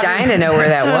 I was dying to know where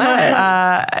that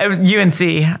was. UNC.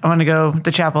 I want to go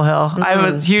to Chapel Hill. Mm-hmm.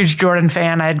 I was a huge Jordan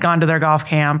fan. I had gone to their golf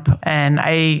camp, and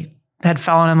I had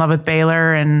fallen in love with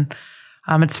Baylor. And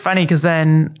it's funny because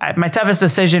then my toughest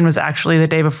decision was actually the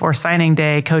day before signing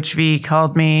day. Coach V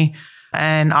called me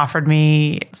and offered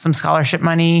me some scholarship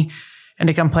money and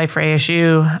to come play for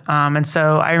ASU. And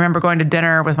so I remember going to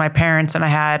dinner with my parents, and I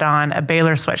had on a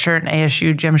Baylor sweatshirt and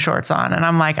ASU gym shorts on. And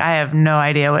I'm like, I have no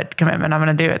idea what commitment I'm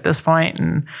going to do at this point.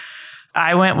 And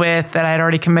I went with that I had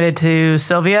already committed to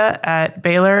Sylvia at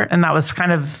Baylor. And that was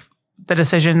kind of the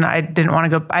decision. I didn't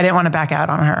want to back out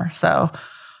on her. So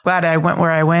glad I went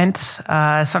where I went.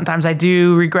 Sometimes I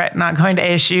do regret not going to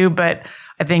ASU, but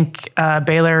I think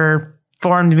Baylor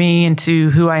formed me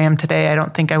into who I am today. I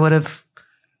don't think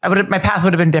my path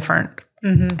would have been different.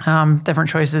 Mm-hmm.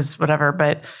 Different choices, whatever.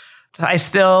 But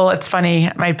it's funny.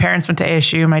 My parents went to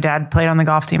ASU. My dad played on the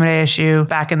golf team at ASU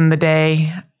back in the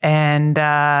day. And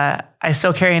I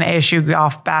still carry an ASU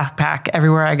golf backpack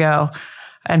everywhere I go.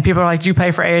 And people are like, do you play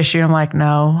for ASU? I'm like,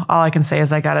 no. All I can say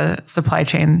is I got a supply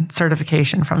chain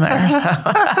certification from there.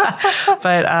 So.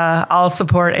 But I'll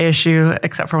support ASU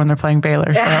except for when they're playing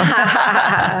Baylor. So,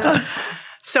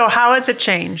 so how has it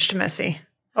changed, Missy,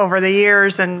 over the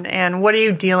years? And what are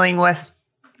you dealing with,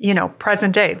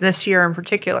 present day, this year in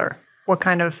particular? What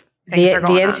kind of things are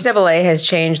going on? The NCAA has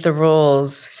changed the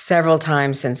rules several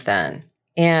times since then.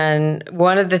 And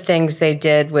one of the things they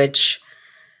did, which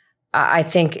I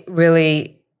think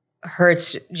really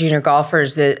hurts junior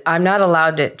golfers, that I'm not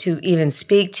allowed to even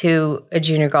speak to a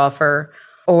junior golfer,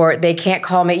 or they can't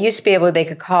call me. It used to be they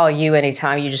could call you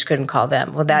anytime, you just couldn't call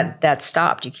them. Well, that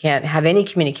stopped. You can't have any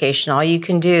communication. All you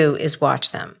can do is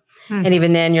watch them. Mm-hmm. And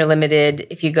even then you're limited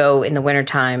if you go in the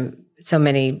wintertime, so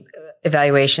many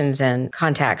evaluations and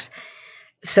contacts.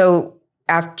 So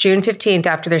after June 15th,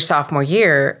 after their sophomore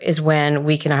year, is when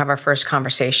we can have our first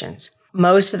conversations.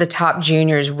 Most of the top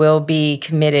juniors will be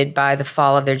committed by the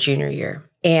fall of their junior year.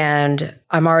 And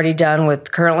I'm already done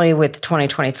currently with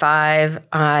 2025.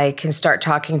 I can start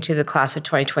talking to the class of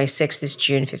 2026 this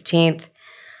June 15th.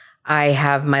 I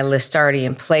have my list already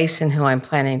in place and who I'm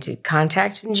planning to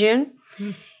contact in June.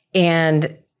 Mm-hmm.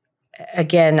 And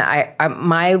again,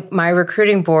 my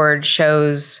recruiting board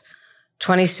shows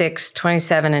 26,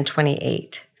 27, and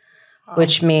 28.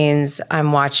 Which means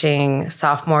I'm watching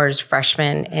sophomores,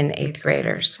 freshmen, and 8th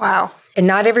graders. Wow. And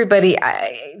not everybody,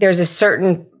 there's a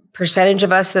certain percentage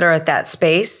of us that are at that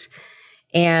space,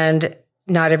 and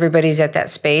not everybody's at that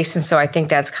space. And so I think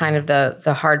that's kind of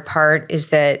the hard part, is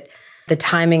that the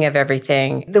timing of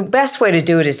everything. The best way to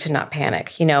do it is to not panic,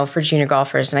 for junior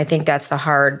golfers. And I think that's the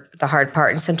hard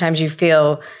part. And sometimes they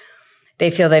feel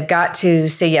they've got to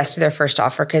say yes to their first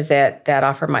offer because that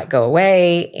offer might go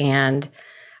away. And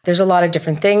there's a lot of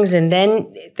different things. And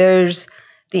then there's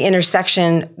the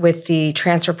intersection with the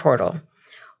transfer portal,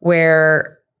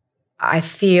 where I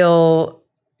feel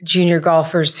junior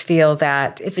golfers feel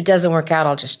that if it doesn't work out,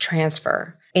 I'll just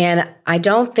transfer. And I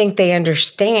don't think they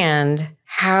understand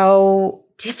how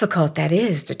difficult that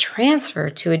is to transfer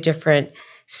to a different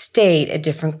state, a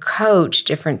different coach,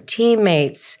 different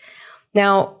teammates.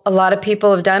 Now, a lot of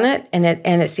people have done it, and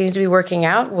it seems to be working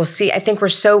out. We'll see. I think we're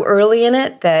so early in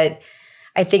it that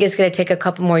I think it's going to take a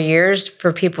couple more years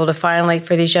for people to finally,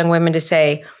 for these young women to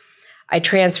say, I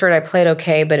transferred, I played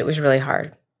okay, but it was really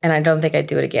hard. And I don't think I'd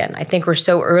do it again. I think we're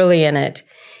so early in it.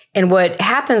 And what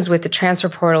happens with the transfer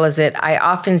portal is that I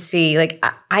often see, like,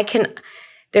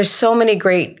 there's so many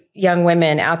great young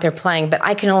women out there playing, but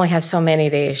I can only have so many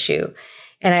at ASU.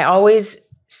 And I always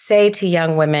say to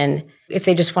young women, if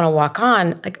they just want to walk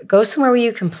on, like, go somewhere where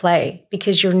you can play,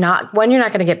 because you're not going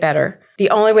to get better. The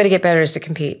only way to get better is to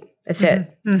compete. That's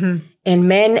it. Mm-hmm. And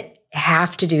men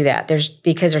have to do that.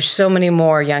 Because there's so many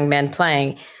more young men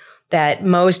playing that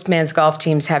most men's golf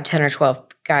teams have 10 or 12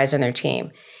 guys on their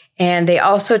team. And they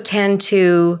also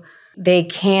they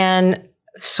can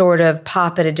sort of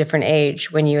pop at a different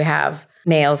age when you have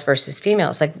males versus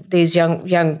females. Like these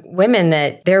young women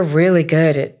that they're really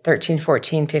good at 13,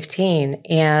 14, 15.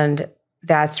 And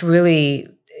that's really,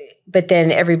 but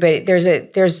then everybody,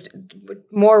 there's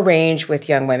more range with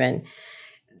young women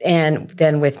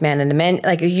than with men. And the men,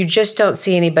 like, you just don't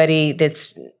see anybody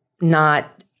that's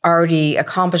not already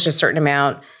accomplished a certain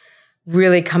amount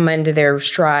really come into their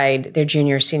stride their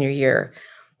junior, senior year.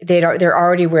 They're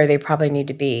already where they probably need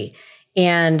to be.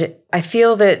 And I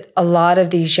feel that a lot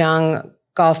of these young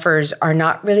golfers are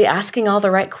not really asking all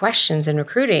the right questions in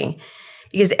recruiting,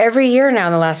 because every year now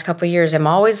in the last couple of years, I'm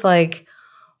always like,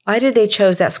 why did they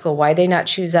choose that school? Why did they not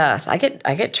choose us? I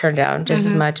get turned down just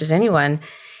as much as anyone.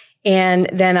 And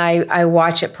then I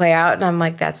watch it play out and I'm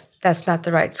like, that's not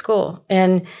the right school.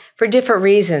 And for different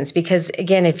reasons, because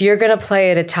again, if you're going to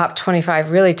play at a top 25,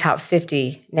 really top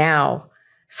 50 now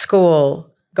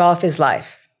school, golf is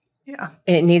life. Yeah.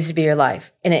 And it needs to be your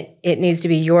life. And it needs to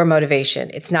be your motivation.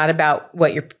 It's not about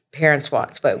what your parents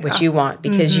want, but what you want,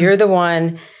 because you're the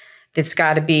one that's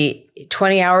got to be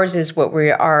 20 hours is what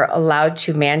we are allowed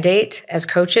to mandate as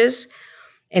coaches.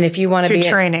 And if you want to be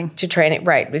training,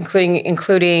 right,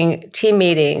 including team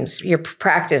meetings, your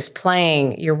practice,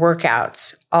 playing, your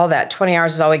workouts, all that, 20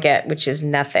 hours is all we get, which is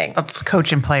nothing. That's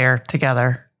coach and player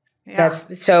together. Yeah.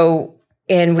 That's so.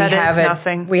 And we have it.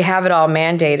 Nothing. We have it all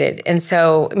mandated. And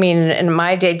so, I mean, in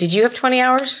my day, did you have 20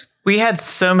 hours? We had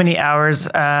so many hours,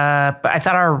 but I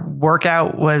thought our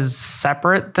workout was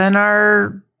separate than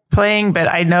our playing. But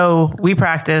I know we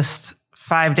practiced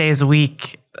 5 days a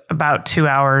week, about 2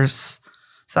 hours.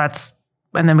 So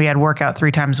and then we had workout 3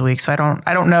 times a week. So I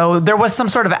don't know. There was some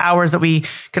sort of hours that we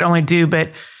could only do,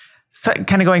 but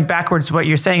kind of going backwards to what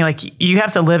you're saying, like, you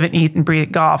have to live and eat and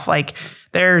breathe golf. Like,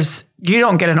 you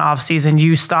don't get an off season.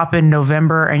 You stop in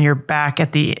November and you're back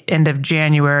at the end of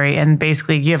January. And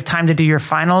basically you have time to do your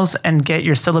finals and get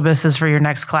your syllabuses for your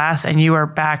next class. And you are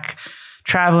back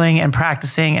traveling and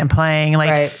practicing and playing.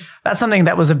 Like, That's something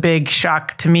that was a big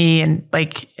shock to me. And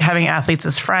like, having athletes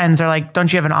as friends are like,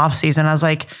 don't you have an off season? I was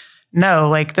like, no,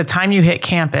 like, the time you hit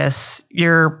campus,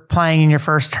 you're playing in your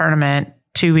first tournament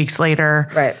 2 weeks later.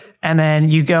 Right. And then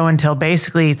you go until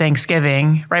basically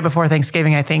Thanksgiving. Right before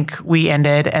Thanksgiving, I think we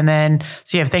ended. And then,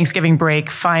 so you have Thanksgiving break,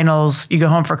 finals, you go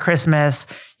home for Christmas,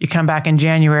 you come back in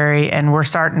January, and we're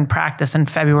starting practice in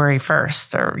February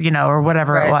 1st or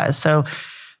whatever it was. So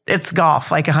it's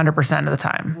golf like 100% of the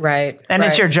time. Right. And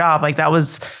it's your job. Like, that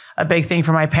was a big thing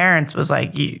for my parents, was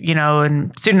like,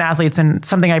 and student athletes, and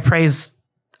something I praise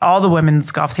all the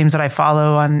women's golf teams that I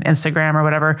follow on Instagram or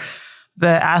whatever. The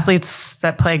athletes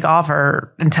that play golf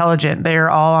are intelligent. They're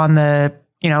all on the,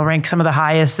 rank some of the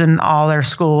highest in all their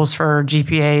schools for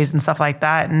GPAs and stuff like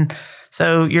that. And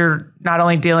so you're not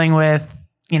only dealing with,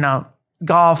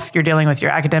 golf, you're dealing with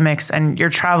your academics, and you're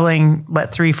traveling,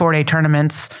 3-4 day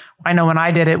tournaments. I know when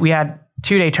I did it, we had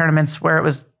 2-day tournaments where it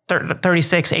was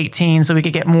 36, 18, so we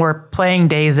could get more playing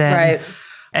days in. Right.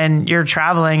 And you're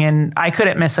traveling, and I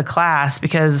couldn't miss a class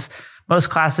because most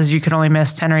classes you could only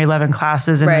miss 10 or 11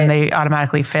 classes, and then they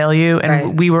automatically fail you.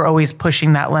 And we were always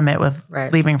pushing that limit with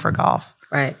leaving for golf.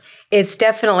 Right. It's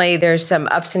definitely, there's some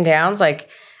ups and downs. Like,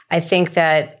 I think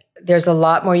that there's a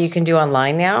lot more you can do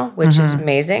online now, which is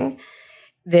amazing.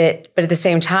 But at the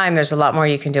same time, there's a lot more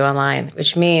you can do online,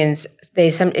 which means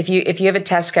if you have a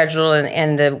test schedule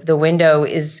and the window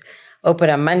is open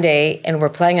on Monday and we're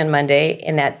playing on Monday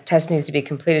and that test needs to be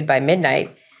completed by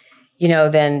midnight,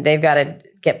 then they've got to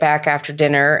get back after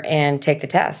dinner and take the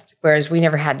test. Whereas we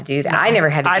never had to do that. I never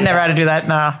had to do that.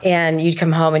 No. And you'd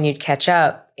come home and you'd catch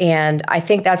up. And I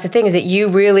think that's the thing, is that you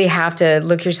really have to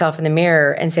look yourself in the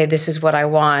mirror and say, this is what I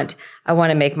want. I want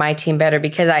to make my team better,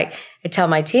 because I tell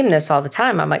my team this all the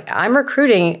time. I'm like, I'm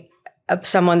recruiting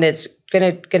someone that's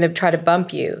gonna try to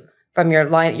bump you from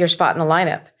your spot in the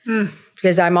lineup.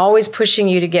 Because I'm always pushing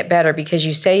you to get better, because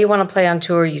you say you want to play on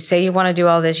tour. You say you want to do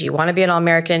all this. You want to be an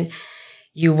All-American.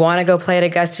 You want to go play at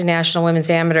Augusta National Women's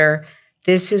Amateur.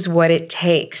 This is what it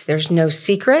takes. There's no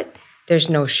secret. There's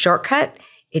no shortcut.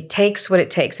 It takes what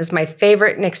it takes. It's my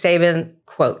favorite Nick Saban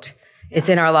quote. It's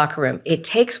in our locker room. It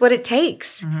takes what it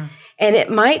takes. And it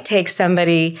might take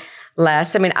somebody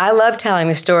less. I mean, I love telling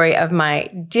the story of my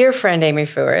dear friend, Amy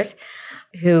Furth,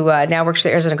 who now works for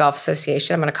the Arizona Golf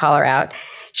Association. I'm going to call her out.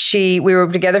 We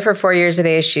were together for 4 years at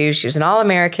ASU. She was an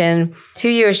All-American,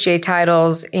 2 USGA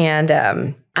titles, and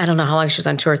I don't know how long she was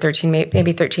on tour,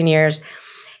 maybe 13 years.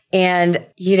 And,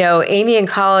 you know, Amy in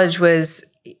college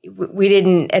we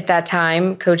didn't, at that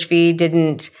time, Coach V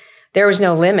there was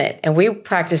no limit. And we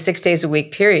practiced 6 days a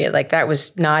week, period. Like, that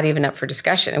was not even up for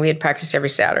discussion. And we had practice every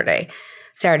Saturday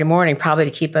morning, probably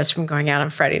to keep us from going out on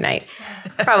Friday night.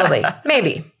 Probably,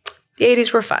 maybe. The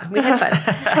 80s were fun. We had fun.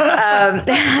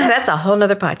 That's a whole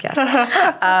nother podcast.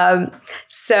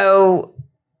 So,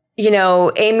 you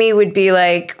know, Amy would be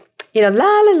like, you know, la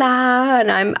la la,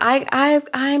 and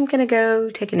I'm gonna go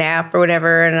take a nap or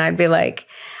whatever, and I'd be like,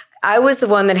 I was the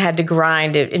one that had to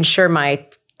grind to ensure my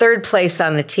third place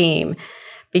on the team,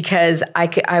 because I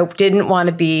didn't want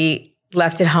to be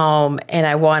left at home, and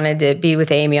I wanted to be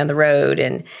with Amy on the road,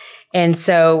 and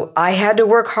so I had to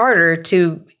work harder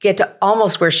to get to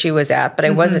almost where she was at, but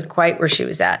I wasn't quite where she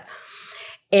was at.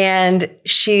 And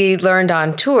she learned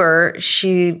on tour,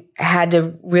 she had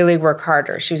to really work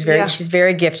harder. She's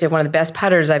very gifted, one of the best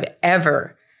putters I've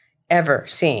ever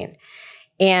seen.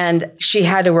 And she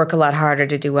had to work a lot harder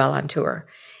to do well on tour.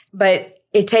 But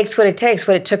it takes what it takes.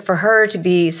 What it took for her to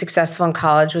be successful in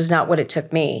college was not what it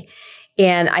took me.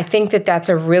 And I think that that's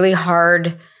a really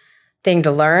hard thing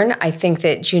to learn. I think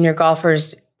that junior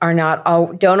golfers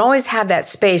don't always have that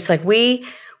space. Like we'd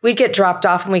get dropped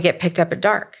off and we get picked up at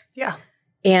dark. Yeah.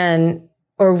 And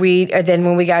then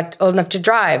when we got old enough to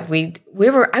drive,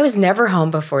 I was never home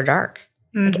before dark,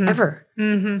 like ever.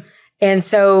 And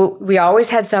so we always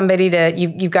had somebody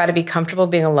you've got to be comfortable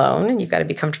being alone, and you've got to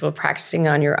be comfortable practicing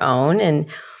on your own.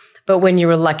 But when you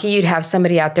were lucky, you'd have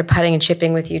somebody out there putting and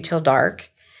chipping with you till dark.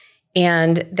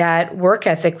 And that work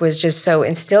ethic was just so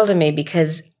instilled in me,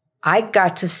 because I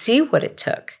got to see what it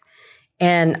took.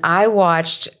 And I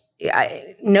watched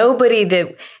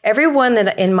everyone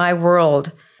that in my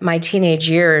world, my teenage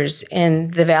years in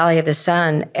the Valley of the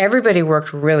Sun, everybody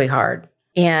worked really hard.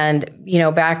 And, you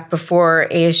know, back before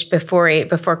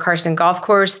Carson Golf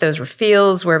Course, those were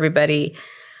fields where everybody,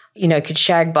 you know, could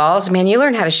shag balls. Man, you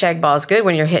learn how to shag balls good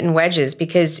when you're hitting wedges,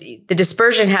 because the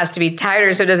dispersion has to be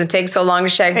tighter so it doesn't take so long to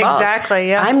shag balls. Exactly,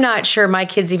 yeah. I'm not sure my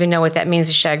kids even know what that means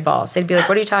to shag balls. They'd be like,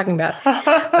 what are you talking about?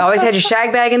 You always had your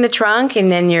shag bag in the trunk,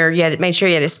 and then you had to make sure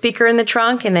you had a speaker in the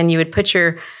trunk, and then you would put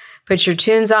your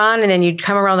tunes on, and then you'd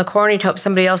come around the corner, you'd hope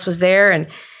somebody else was there, and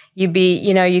you'd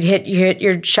hit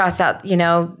your shots out, you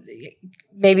know,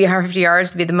 maybe 150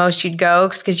 yards would be the most you'd go,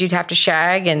 because you'd have to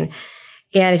shag, and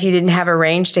if you didn't have a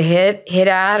range to hit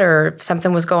at, or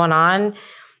something was going on,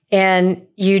 and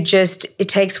it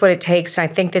takes what it takes. And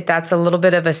I think that that's a little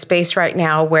bit of a space right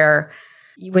now where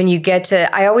when you get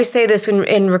to, I always say this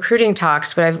in recruiting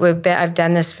talks, but I've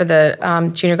done this for the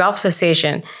Junior Golf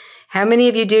Association. How many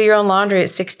of you do your own laundry at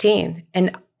 16?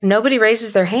 And nobody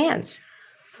raises their hands.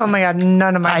 Oh my God,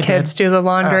 none of my kids do the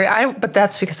laundry. But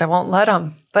that's because I won't let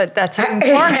them. But that's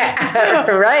important.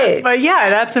 Right. But yeah,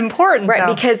 that's important. Right,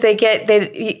 though. because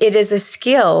it is a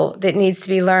skill that needs to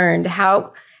be learned.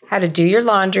 How to do your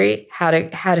laundry, how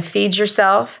to feed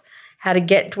yourself, how to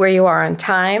get where you are on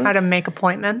time. How to make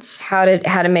appointments. How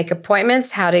to make appointments,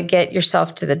 how to get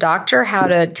yourself to the doctor, how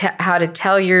to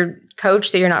tell your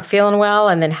coach that you're not feeling well,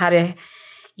 and then how to,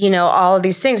 you know, all of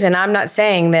these things. And I'm not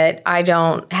saying that I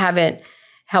haven't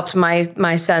helped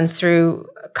my sons through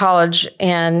college,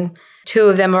 and 2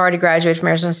 of them already graduated from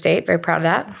Arizona State. Very proud of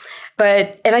that.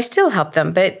 And I still help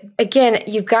them. But again,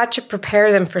 you've got to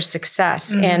prepare them for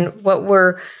success. And what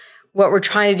we're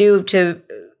trying to do to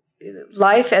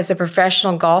life as a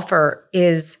professional golfer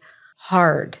is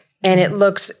hard, and it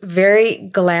looks very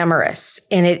glamorous.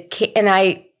 And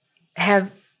I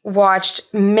have watched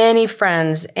many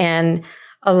friends and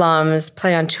alums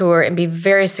play on tour and be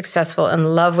very successful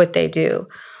and love what they do.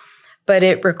 But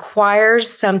it requires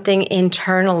something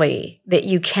internally that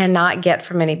you cannot get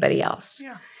from anybody else.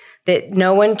 Yeah. that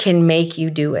no one can make you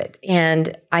do it.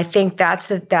 And I think that's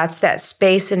that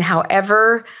space. And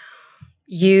however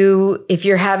if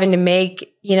you're having to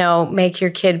make your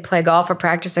kid play golf or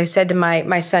practice, I said to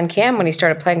my son Cam when he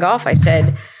started playing golf, I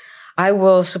said, I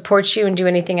will support you and do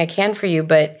anything I can for you,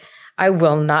 but I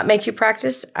will not make you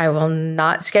practice. I will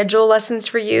not schedule lessons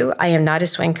for you. I am not a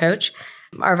swing coach.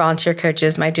 Our volunteer coach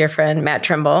is my dear friend, Matt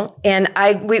Trimble. And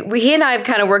he and I have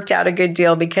kind of worked out a good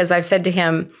deal because I've said to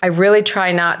him, I really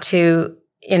try not to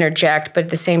interject, but at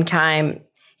the same time,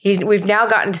 we've now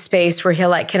gotten to the space where he'll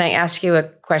like, can I ask you a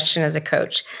question as a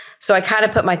coach? So I kind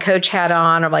of put my coach hat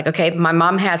on. I'm like, okay, my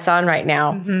mom hat's on right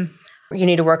now. Mm-hmm. You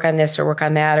need to work on this or work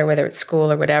on that, or whether it's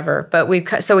school or whatever. But we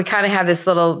kind of have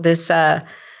this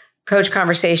coach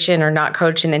conversation or not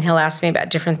coach, and then he'll ask me about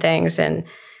different things, and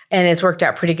it's worked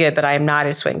out pretty good. But I am not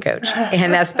a swing coach,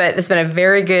 and that's been a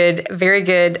very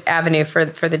good avenue for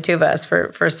the two of us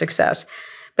for success.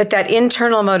 But that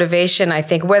internal motivation, I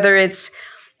think, whether it's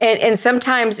and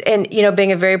sometimes,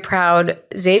 being a very proud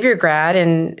Xavier grad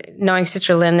and knowing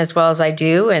Sister Lynn as well as I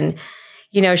do, and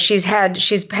she's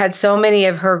had so many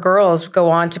of her girls go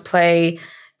on to play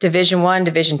Division I,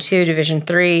 Division II, Division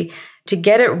III. To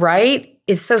get it right,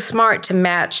 it's so smart to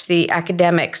match the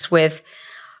academics with,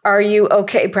 are you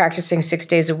okay practicing 6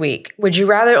 days a week? Would you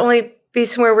rather only be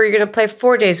somewhere where you're going to play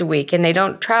 4 days a week and they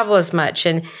don't travel as much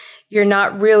and you're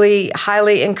not really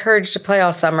highly encouraged to play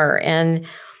all summer? And,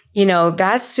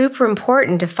 that's super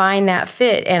important to find that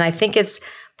fit. And I think it's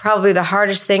probably the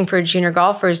hardest thing for junior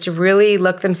golfers to really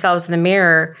look themselves in the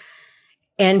mirror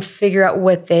and figure out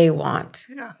what they want.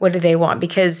 Yeah. What do they want?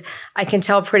 Because I can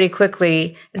tell pretty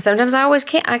quickly, and sometimes I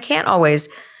can't always,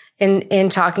 in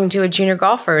talking to a junior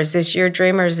golfer, is this your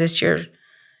dream or is this your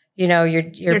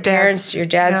parents, your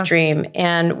dad's dream?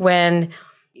 And when,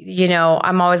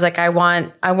 I'm always like, I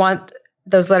want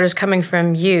those letters coming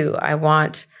from you.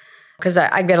 Because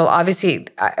I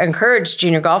encourage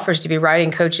junior golfers to be writing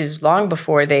coaches long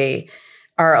before they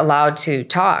are allowed to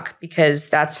talk, because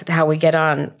that's how we get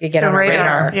on the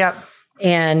radar. Yep.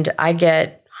 And I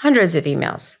get hundreds of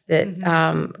emails that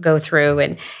go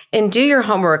through and do your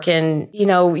homework, and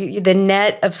the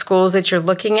net of schools that you're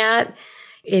looking at.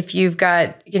 If you've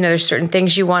got there's certain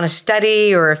things you want to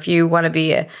study, or if you want to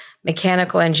be a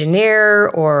mechanical engineer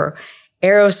or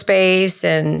aerospace,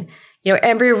 and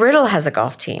Embry-Riddle has a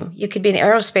golf team. You could be in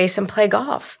aerospace and play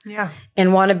golf. Yeah.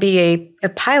 And want to be a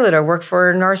pilot or work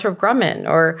for Northrop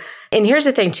Grumman. And here's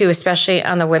the thing too, especially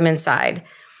on the women's side,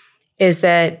 is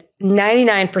that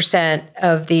 99%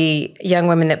 of the young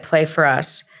women that play for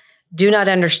us do not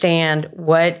understand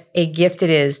what a gift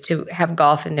it is to have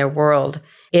golf in their world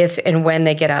if and when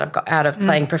they get out of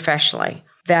playing professionally.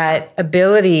 That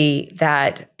ability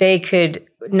that they could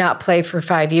not play for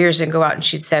 5 years and go out and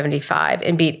shoot 75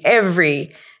 and beat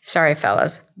every guy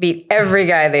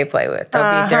they play with.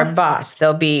 They'll beat their boss.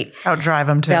 They'll outdrive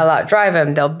them too. They'll outdrive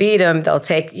them. They'll beat them. They'll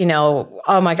take,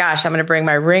 oh my gosh, I'm going to bring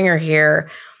my ringer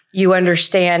here. You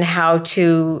understand how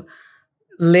to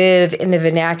live in the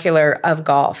vernacular of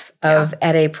golf,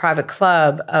 at a private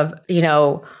club,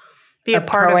 be a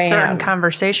part of certain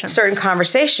conversations. Certain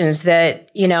conversations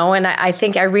that, and I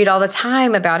think I read all the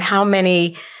time about how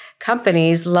many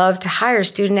companies love to hire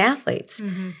student athletes.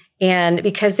 Mm-hmm. And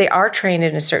because they are trained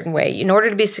in a certain way. In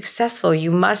order to be successful, you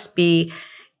must be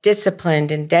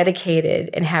disciplined and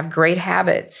dedicated and have great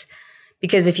habits.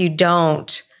 Because if you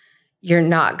don't, you're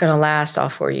not going to last all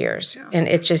 4 years. Yeah. And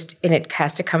it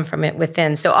has to come from it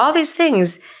within. So all these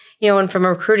things, and from a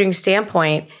recruiting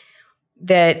standpoint,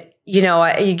 that you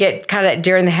get kind of that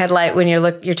deer in the headlight when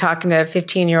you're talking to a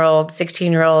 15-year-old,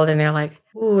 16-year-old, and they're like,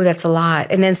 ooh, that's a lot.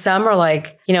 And then some are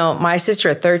like, my sister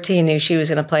at 13 knew she was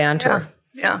going to play on tour.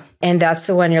 Yeah. And that's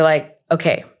the one you're like,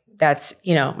 okay, that's,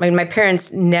 my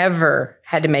parents never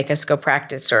had to make us go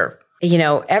practice or,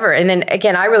 ever. And then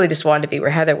again, I really just wanted to be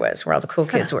where Heather was, where all the cool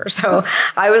kids were. So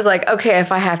I was like, okay,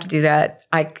 if I have to do that,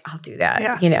 I'll do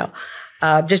that,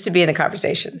 just to be in the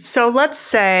conversation. So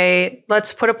let's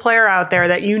put a player out there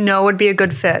that would be a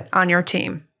good fit on your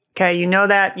team. Okay.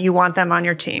 That you want them on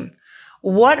your team.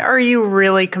 What are you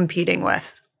really competing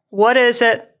with? What is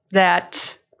it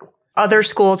that other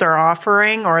schools are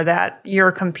offering or that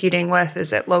you're competing with?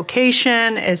 Is it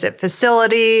location? Is it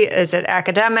facility? Is it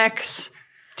academics?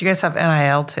 Do you guys have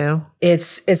NIL too?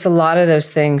 It's a lot of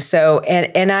those things. So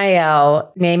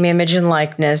NIL, name, image, and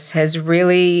likeness, has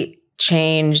really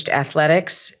changed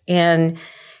athletics. And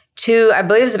I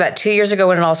believe it was about 2 years ago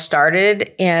when it all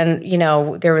started. And,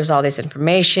 there was all this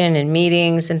information and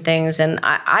meetings and things. And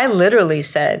I literally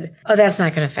said, oh, that's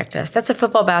not going to affect us. That's a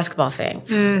football, basketball thing.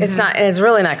 Mm-hmm. It's not, and it's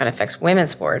really not going to affect women's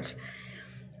sports,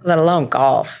 let alone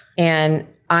golf. And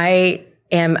I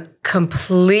am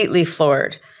completely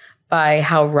floored by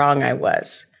how wrong I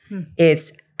was.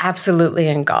 It's absolutely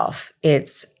in golf.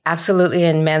 It's absolutely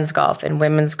in men's golf and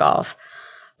women's golf.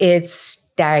 It's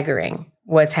staggering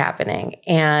what's happening.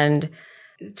 And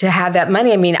to have that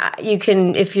money, I mean, you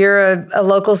can, if you're a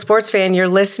local sports fan, you're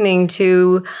listening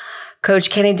to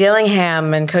Coach Kenny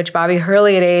Dillingham and Coach Bobby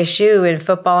Hurley at ASU in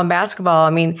football and basketball.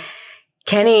 I mean,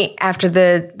 Kenny, after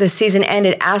the season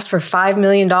ended, asked for $5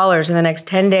 million in the next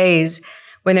 10 days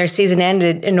when their season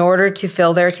ended in order to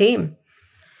fill their team.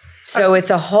 So it's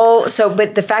a whole,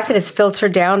 but the fact that it's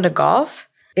filtered down to golf,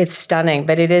 it's stunning.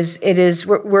 But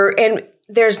and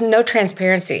there's no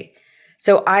transparency.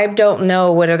 So I don't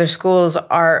know what other schools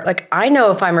are, like, I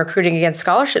know if I'm recruiting against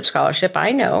scholarship,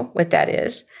 I know what that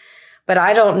is. But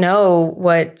I don't know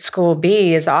what School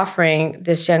B is offering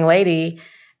this young lady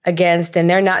against, and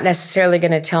they're not necessarily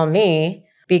going to tell me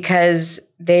because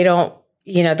they don't,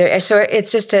 so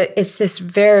it's this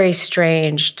very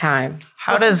strange time.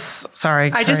 I just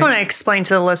want to explain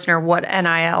to the listener what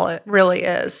NIL really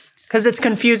is, because it's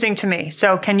confusing to me.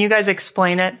 So can you guys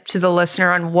explain it to the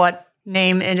listener on what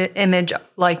name, image,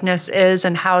 likeness is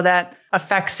and how that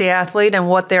affects the athlete and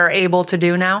what they're able to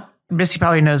do now? Missy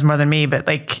probably knows more than me, but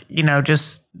a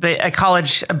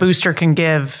booster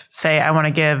can say, I want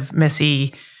to give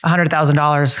Missy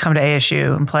 $100,000 to come to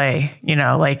ASU and play,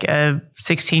 like a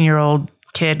 16-year-old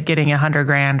kid getting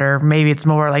 $100,000, or maybe it's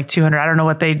more like 200. I don't know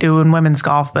what they do in women's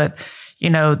golf, but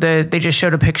they just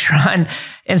showed a picture on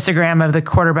Instagram of the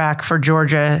quarterback for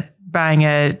Georgia buying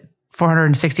a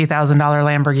 $460,000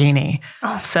 Lamborghini.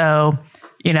 Oh. So,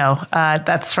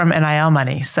 that's from NIL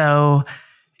money. So,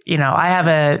 I have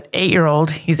a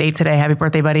 8-year-old, he's 8 today. Happy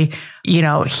birthday, buddy.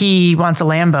 He wants a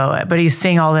Lambo, but he's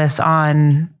seeing all this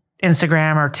on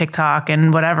Instagram or TikTok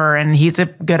and whatever. And he's a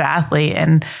good athlete.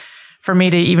 And for me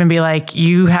to even be like,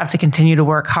 you have to continue to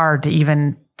work hard to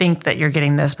even think that you're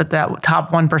getting this, but that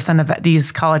top 1% of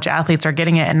these college athletes are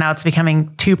getting it. And now it's becoming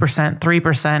 2%,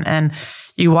 3%. And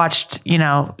you watched,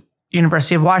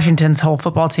 University of Washington's whole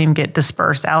football team get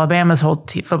dispersed. Alabama's whole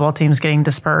football team is getting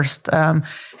dispersed. And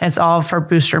it's all for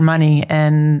booster money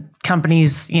and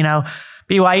companies,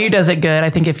 BYU does it good. I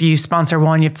think if you sponsor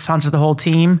one, you have to sponsor the whole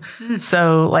team.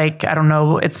 So I don't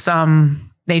know, it's some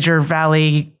Nature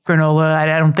Valley granola.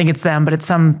 I don't think it's them, but it's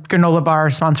some granola bar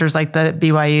sponsors like the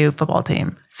BYU football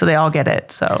team. So they all get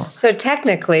it. So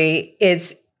technically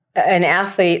it's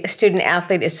a student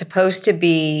athlete is supposed to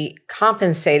be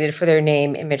compensated for their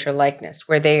name, image, or likeness,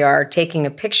 where they are taking a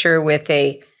picture with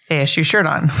a ASU shirt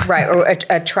on. Right, or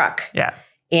a truck. Yeah.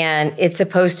 And it's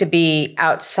supposed to be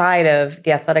outside of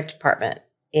the athletic department.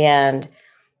 And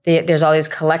there's all these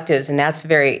collectives, and that's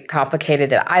very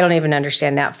complicated that I don't even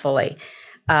understand that fully.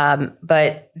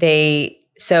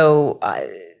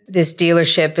 This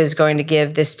dealership is going to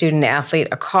give this student athlete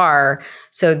a car.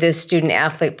 So this student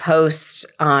athlete posts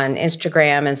on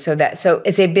Instagram. And so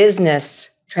it's a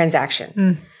business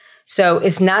transaction. So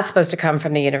it's not supposed to come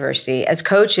from the university. As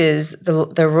coaches,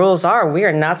 the rules are we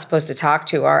are not supposed to talk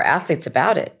to our athletes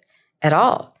about it at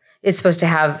all. It's supposed to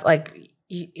have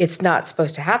it's not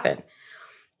supposed to happen.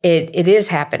 It is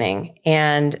happening.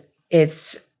 And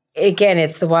it's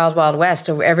the wild, wild west.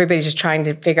 So everybody's just trying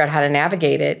to figure out how to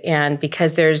navigate it. And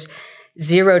because there's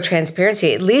zero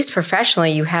transparency, at least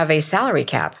professionally, you have a salary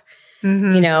cap.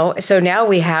 So now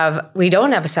we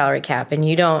don't have a salary cap, and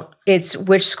it's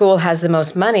which school has the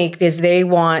most money because they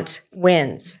want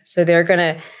wins. So they're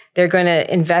going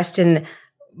to invest in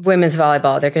women's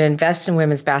volleyball. They're going to invest in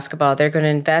women's basketball. They're going to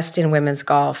invest in women's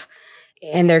golf.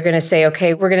 And they're going to say,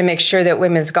 okay, we're going to make sure that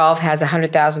women's golf has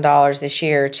 $100,000 this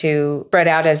year to spread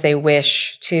out as they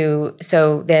wish to.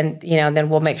 So then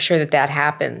we'll make sure that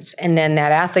happens. And then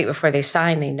that athlete, before they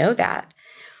sign, they know that.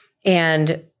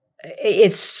 And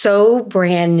it's so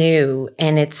brand new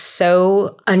and it's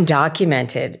so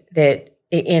undocumented that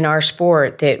in our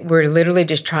sport that we're literally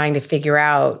just trying to figure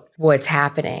out what's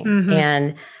happening.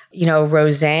 And,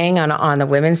 Rosang on the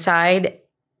women's side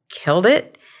killed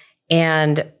it.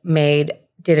 And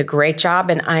did a great job.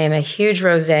 And I am a huge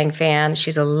Rosang fan.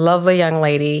 She's a lovely young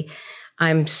lady.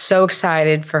 I'm so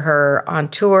excited for her on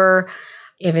tour,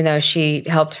 even though she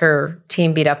helped her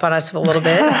team beat up on us a little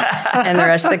bit and the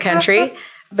rest of the country.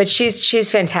 But she's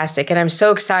fantastic. And I'm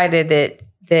so excited that,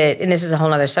 and this is a whole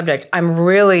nother subject, I'm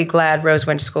really glad Rose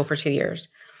went to school for 2 years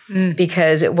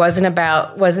because it wasn't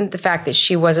the fact that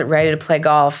she wasn't ready to play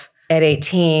golf at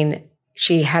 18.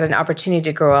 She had an opportunity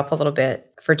to grow up a little bit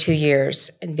for 2 years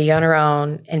and be on her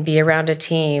own and be around a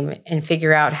team and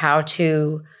figure out how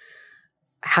to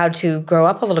grow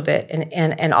up a little bit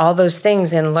and all those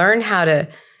things and learn how to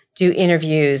do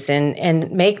interviews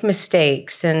and make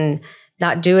mistakes and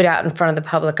not do it out in front of the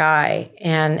public eye.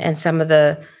 And some of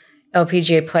the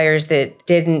LPGA players that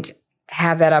didn't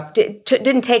have that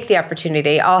didn't take the opportunity.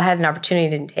 They all had an opportunity,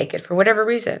 didn't take it for whatever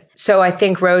reason. So I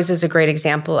think Rose is a great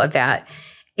example of that.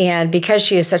 And because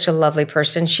she is such a lovely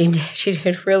person, she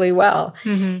did really well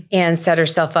and set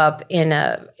herself up in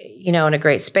a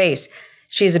great space.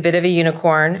 She's a bit of a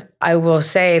unicorn. I will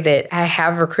say that I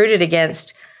have recruited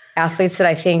against athletes that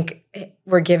I think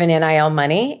were given NIL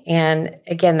money, and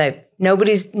again,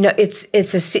 it's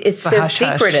so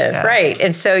secretive, right?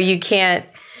 And so you can't.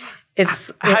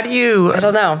 How do you? I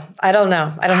don't know. I don't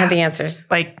have the answers.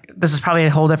 Like, this is probably a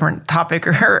whole different topic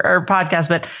or podcast,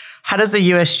 but how does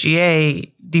the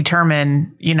USGA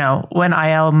determine, when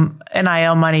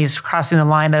NIL money is crossing the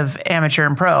line of amateur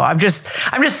and pro? I'm just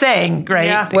saying, right?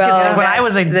 Yeah. Well, when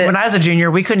I was a junior,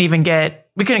 we couldn't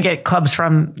get clubs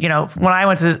from, when I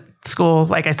went to school,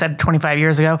 like I said, 25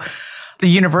 years ago, the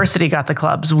university got the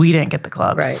clubs. We didn't get the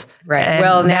clubs. Right. And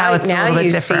well, now it's a little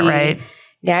bit different, right?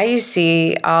 Now you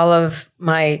see all of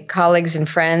my colleagues and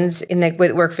friends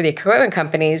with work for the equipment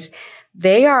companies,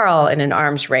 they are all in an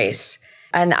arms race.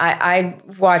 And I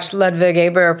watched Ludwig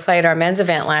Aber play at our men's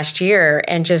event last year,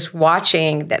 and just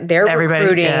watching their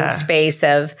recruiting space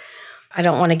of, I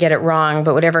don't want to get it wrong,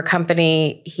 but whatever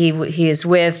company he is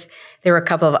with, there were a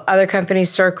couple of other companies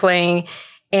circling.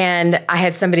 And I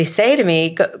had somebody say to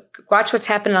me, watch what's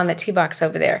happening on the tee box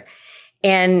over there.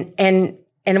 And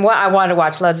I wanted to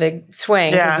watch Ludwig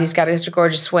swing because he's got a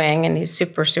gorgeous swing and he's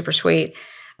super, super sweet.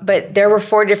 But there were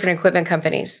 4 different equipment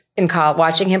companies in college,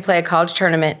 watching him play a college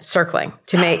tournament, circling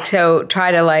to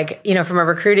try to from a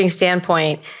recruiting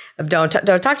standpoint of don't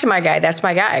talk to my guy. That's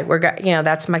my guy.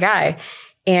 That's my guy.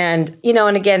 And,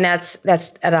 and again, that's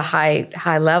at a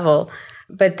high level,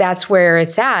 but that's where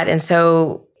it's at. And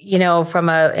so, from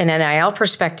an NIL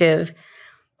perspective,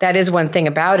 that is one thing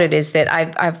about it, is that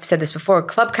I've said this before,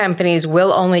 club companies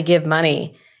will only give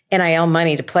NIL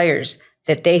money to players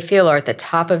that they feel are at the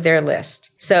top of their list.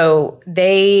 So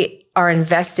they are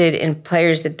invested in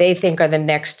players that they think are the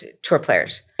next tour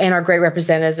players and are great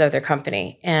representatives of their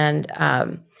company. And,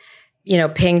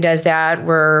 Ping does that.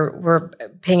 We're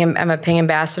Ping. I'm a Ping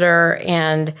ambassador,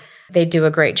 and they do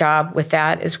a great job with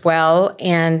that as well.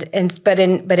 But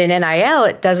in NIL,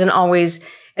 it doesn't always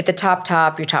at the top,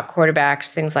 your top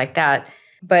quarterbacks, things like that.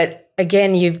 But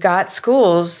again, you've got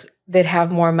schools that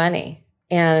have more money.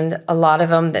 And a lot of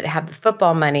them that have the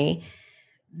football money,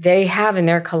 they have in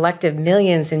their collective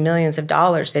millions and millions of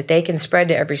dollars that they can spread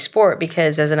to every sport,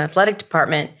 because as an athletic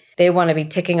department, they want to be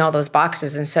ticking all those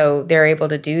boxes. And so they're able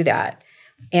to do that.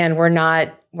 And we're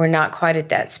not quite at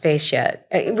that space yet.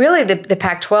 Really, the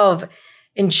Pac-12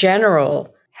 in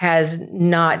general has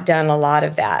not done a lot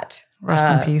of that.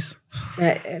 Rest in peace.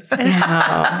 Isn't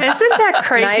that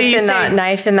crazy?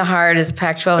 Knife in the heart as a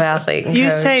Pac-12 athlete. And you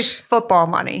coach. say football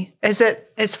money.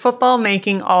 Is football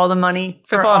making all the money?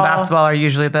 Football and basketball are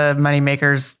usually the money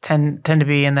makers tend to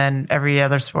be, and then every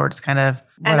other sport's kind of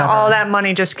whatever. And all that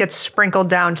money just gets sprinkled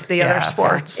down to the other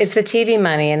sports. It's the TV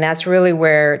money, and that's really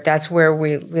where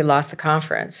we lost the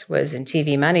conference, was in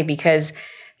TV money. Because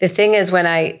the thing is,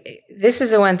 this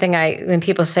is the one thing when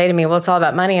people say to me, well, it's all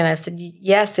about money. And I've said,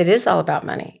 yes, it is all about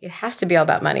money. It has to be all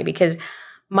about money, because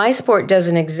my sport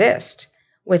doesn't exist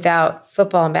without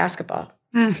football and basketball.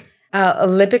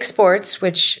 Olympic sports,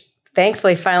 which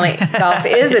thankfully finally golf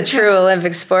is a true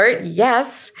Olympic sport.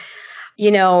 Yes.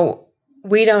 We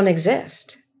don't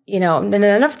exist. None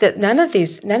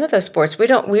of those sports,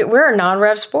 we're a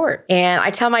non-rev sport. And I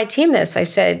tell my team this, I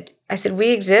said,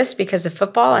 we exist because of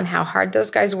football and how hard those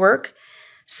guys work.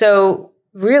 So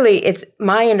really, it's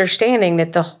my understanding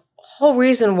that the whole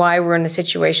reason why we're in the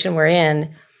situation we're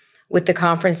in with the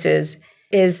conferences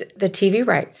is the TV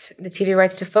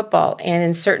rights to football. And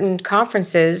in certain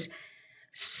conferences,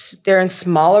 they're in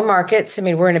smaller markets. I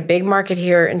mean, we're in a big market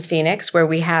here in Phoenix where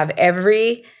we have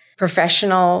every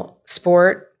professional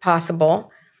sport possible.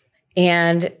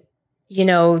 And,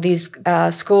 these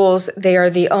schools, they are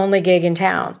the only gig in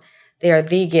town. They are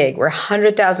the gig where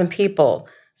 100,000 people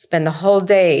spend the whole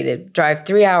day to drive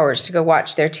 3 hours to go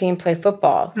watch their team play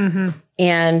football. Mm-hmm.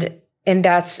 And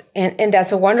that's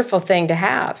a wonderful thing to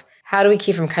have. How do we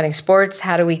keep from cutting sports?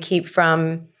 How do we keep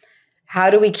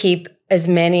as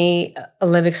many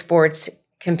Olympic sports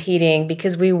competing?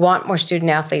 Because we want more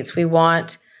student athletes. We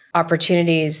want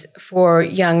opportunities for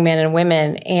young men and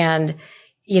women. And,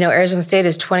 Arizona State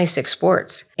is 26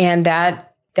 sports. And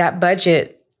that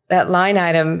budget, that line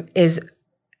item is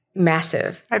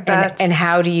massive. I bet. And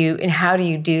how do you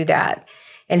do that?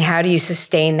 And how do you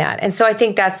sustain that? And so I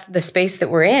think that's the space that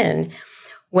we're in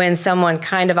when someone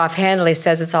kind of offhandedly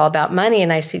says it's all about money.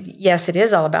 And I say, yes, it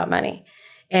is all about money.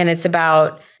 And it's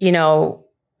about,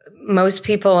 most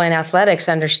people in athletics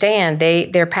understand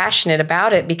they're passionate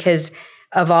about it because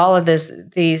of all of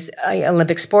these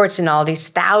Olympic sports and all these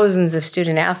thousands of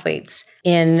student athletes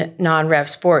in non-rev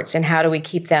sports. And how do we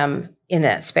keep them in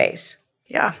that space?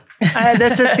 Yeah.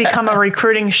 This has become a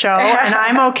recruiting show, and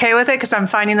I'm okay with it because I'm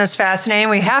finding this fascinating.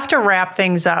 We have to wrap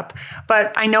things up,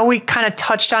 but I know we kind of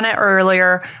touched on it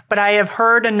earlier, but I have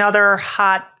heard another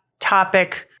hot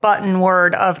topic button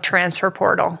word of transfer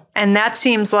portal. And that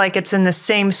seems like it's in the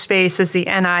same space as the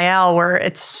NIL, where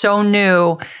it's so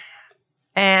new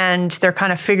and they're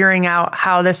kind of figuring out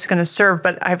how this is going to serve.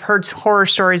 But I've heard horror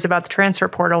stories about the transfer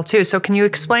portal too. So can you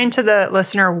explain to the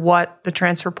listener what the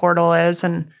transfer portal is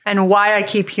and why I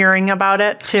keep hearing about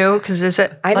it too? Because is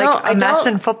it a mess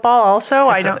in football also?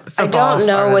 I don't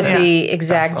know what the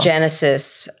exact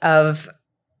genesis of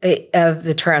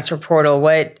the transfer portal,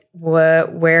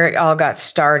 where it all got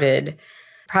started.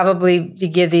 Probably to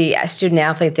give the student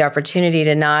athlete the opportunity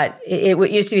to not, it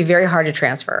used to be very hard to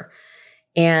transfer.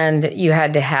 And you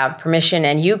had to have permission,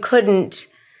 and you couldn't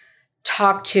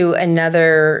talk to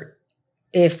another.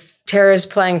 If Tara's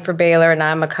playing for Baylor and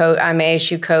I'm I'm an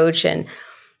ASU coach, and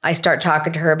I start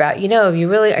talking to her about, are you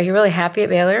really happy at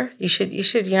Baylor? You should,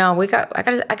 I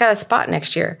got a spot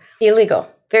next year. Illegal,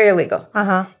 very illegal,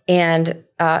 and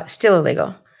still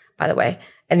illegal, by the way.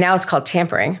 And now it's called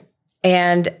tampering.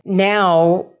 And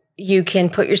now you can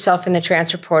put yourself in the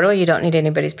transfer portal. You don't need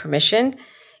anybody's permission.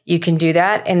 You can do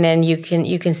that, and then you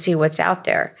can see what's out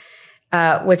there.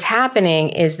 What's happening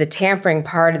is the tampering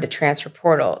part of the transfer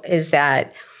portal is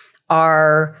that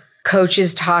our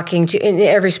coaches talking to, in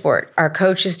every sport, our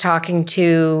coaches talking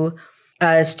to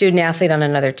a student athlete on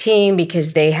another team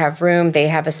because they have room, they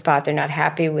have a spot, they're not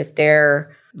happy with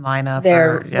their lineup,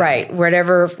 right,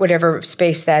 whatever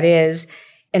space that is,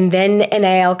 and then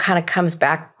NIL kind of comes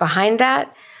back behind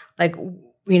that, like.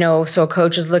 So a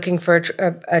coach is looking for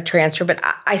a transfer, but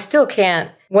I still can't.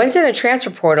 Once in the transfer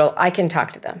portal, I can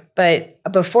talk to them. But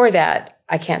before that,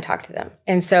 I can't talk to them.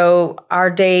 And so our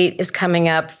date is coming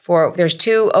up there's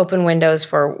 2 open windows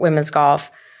for women's golf.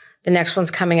 The next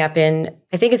one's coming up I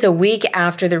think it's a week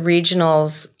after the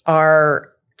regionals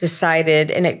are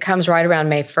decided, and it comes right around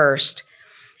May 1st.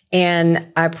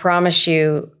 And I promise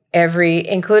you,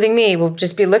 including me, will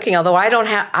just be looking, although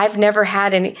I've never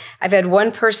had any, I've had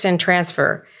one person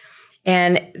transfer,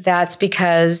 and that's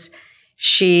because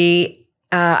she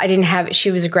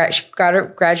graduated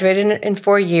in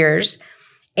 4 years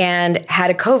and had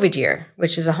a COVID year,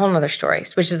 which is a whole nother story,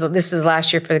 this is the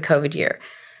last year for the COVID year.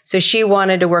 So she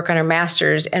wanted to work on her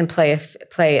master's and play a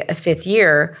 5th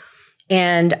year,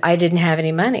 and I didn't have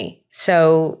any money.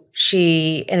 So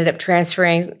she ended up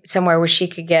transferring somewhere where she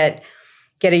could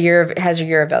has a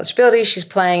year of eligibility. She's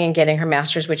playing and getting her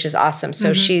master's, which is awesome.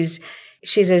 So she's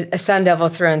a Sun Devil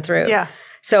through and through. Yeah.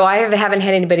 So I haven't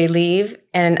had anybody leave,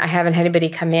 and I haven't had anybody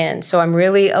come in. So I'm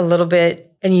really a little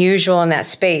bit unusual in that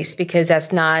space because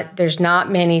there's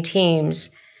not many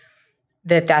teams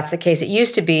that's the case. It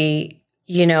used to be,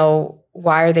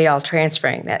 why are they all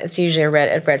transferring? That it's usually a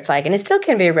red flag, and it still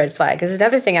can be a red flag. Because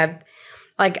another thing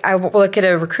I look at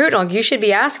a recruit, you should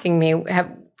be asking me,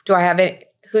 do I have it?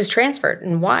 Who's transferred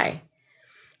and why?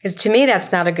 Because to me,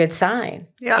 that's not a good sign.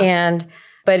 Yeah.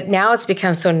 But now it's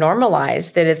become so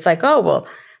normalized that it's like, oh, well,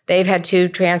 they've had 2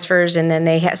 transfers, and then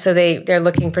they're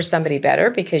looking for somebody better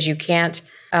because you can't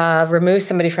remove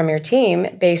somebody from your team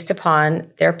based upon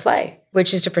their play,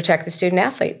 which is to protect the student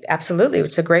athlete. Absolutely.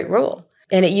 It's a great rule.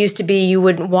 And it used to be you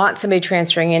wouldn't want somebody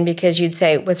transferring in because you'd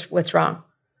say, what's wrong?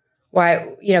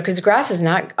 Why, because the grass is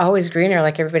not always greener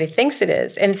like everybody thinks it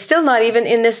is. And it's still not even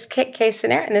in this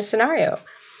scenario.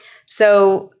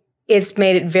 So it's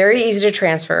made it very easy to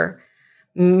transfer,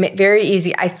 very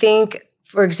easy. I think,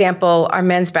 for example, our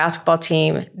men's basketball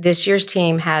team, this year's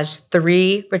team has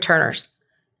 3 returners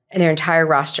in their entire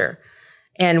roster.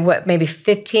 And maybe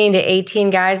 15 to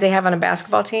 18 guys they have on a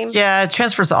basketball team? Yeah,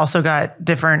 transfers also got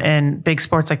different in big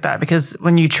sports like that because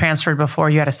when you transferred before,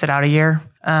 you had to sit out a year.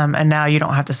 And now you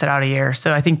don't have to sit out a year.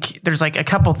 So I think there's a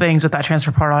couple things with that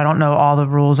transfer portal. I don't know all the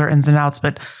rules or ins and outs,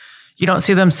 but you don't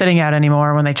see them sitting out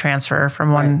anymore when they transfer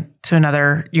from one to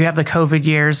another. You have the COVID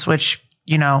years, which,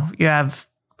 you have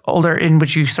older, in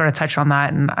which you sort of touched on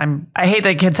that. And I hate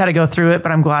that kids had to go through it,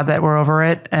 but I'm glad that we're over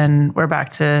it and we're back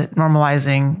to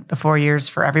normalizing the 4 years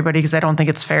for everybody, because I don't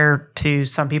think it's fair to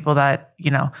some people that,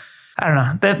 I don't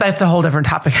know. That's a whole different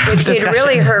topic. It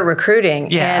really hurt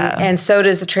recruiting. Yeah. And so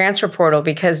does the transfer portal,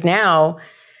 because now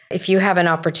if you have an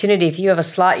opportunity, if you have a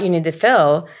slot you need to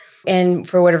fill, and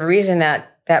for whatever reason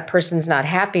that person's not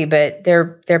happy, but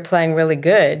they're playing really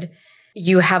good,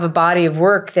 you have a body of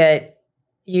work that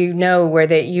you know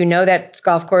that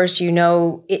golf course,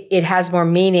 it has more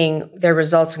meaning, their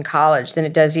results in college, than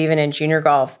it does even in junior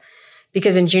golf.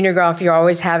 Because in junior golf, you're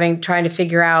always trying to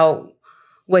figure out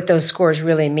what those scores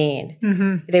really mean.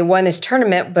 Mm-hmm. They won this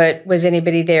tournament, but was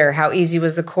anybody there? How easy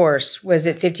was the course? Was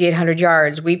it 5,800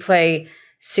 yards? We play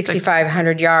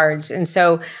 6,500 yards. And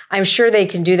so I'm sure they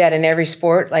can do that in every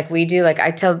sport like we do. Like I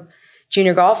tell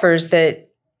junior golfers that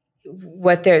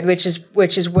which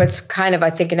is what's kind of, I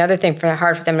think, another thing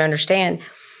hard for them to understand.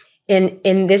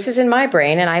 And this is in my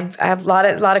brain, and I have a lot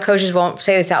of coaches won't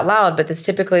say this out loud, but that's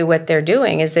typically what they're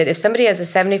doing, is that if somebody has a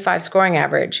 75 scoring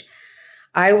average,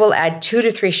 I will add 2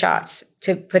 to 3 shots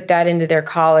to put that into their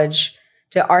college,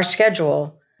 to our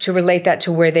schedule, to relate that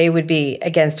to where they would be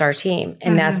against our team.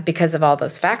 And that's because of all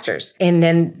those factors. And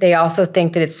then they also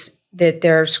think that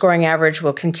their scoring average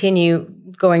will continue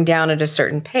going down at a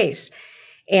certain pace.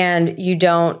 And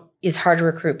it's hard to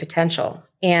recruit potential.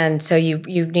 And so you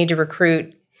need to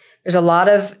recruit. There's a lot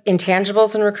of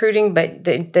intangibles in recruiting, but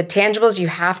the tangibles, you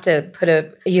have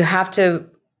to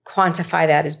quantify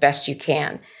that as best you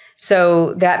can.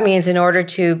 So that means in order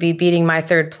to be beating my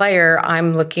third player,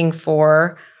 I'm looking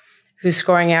for whose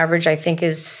scoring average I think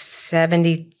is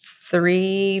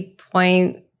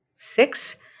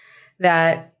 73.6,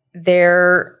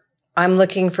 I'm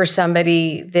looking for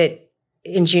somebody that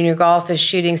in junior golf is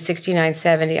shooting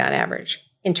 69-70 on average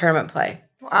in tournament play.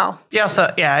 Wow.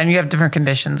 Yeah, and you have different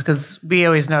conditions, because we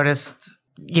always noticed,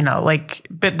 like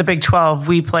the Big 12,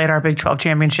 we played our Big 12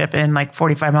 championship in like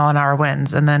 45 mile an hour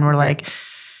winds. And then we're like,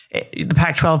 the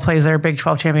Pac-12 plays their Big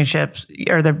 12 championships,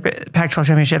 or the Pac-12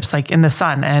 championships, like in the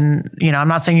sun. And, I'm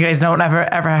not saying you guys don't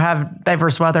ever have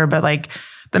diverse weather, but like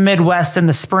the Midwest in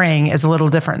the spring is a little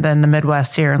different than the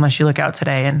Midwest here, unless you look out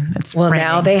today and it's raining.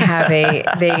 Now they have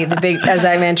the big, as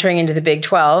I'm entering into the Big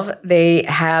 12, they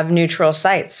have neutral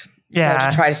sites. Yeah. So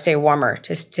to try to stay warmer,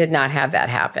 to not have that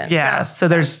happen. Yeah. So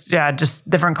there's just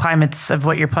different climates of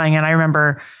what you're playing in. I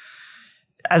remember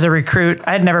as a recruit,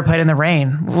 I had never played in the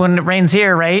rain. When it rains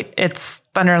here, right? It's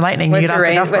thunder and lightning. What's a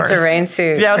rain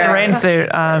suit? Yeah, it's a rain suit.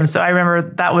 So I remember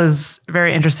that was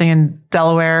very interesting in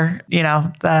Delaware.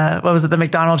 What was it? The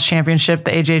McDonald's Championship,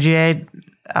 the AJGA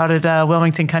out at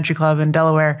Wilmington Country Club in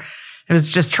Delaware. It was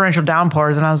just torrential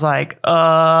downpours, and I was like,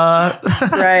 right,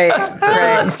 this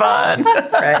isn't fun.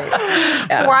 Right.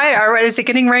 Yeah. Why? Is it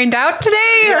getting rained out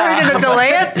today? Yeah. Are we going to delay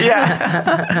it?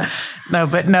 Yeah.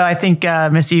 No, I think,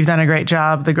 Missy, you've done a great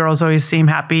job. The girls always seem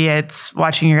happy. It's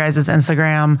watching your guys'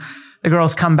 Instagram. The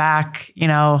girls come back,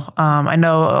 I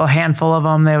know a handful of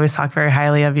them, they always talk very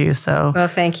highly of you. So, well,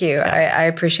 thank you. Yeah. I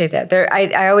appreciate that.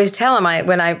 I always tell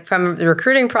them, from the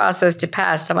recruiting process to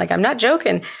past, I'm like, I'm not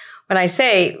joking. When I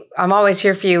say I'm always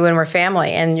here for you when we're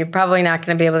family, and you're probably not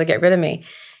going to be able to get rid of me.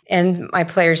 And my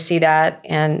players see that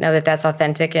and know that that's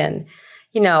authentic. And,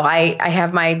 I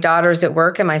have my daughters at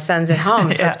work and my sons at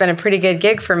home. So It's been a pretty good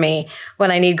gig for me.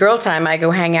 When I need girl time, I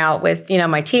go hang out with,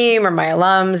 my team or my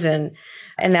alums,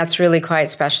 and that's really quite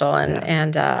special.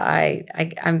 And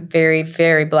I'm very,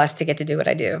 very blessed to get to do what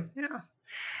I do. Yeah.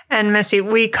 And Missy,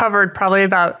 we covered probably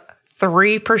about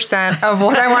 3% of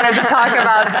what I wanted to talk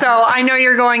about. So I know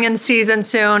you're going in season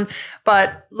soon,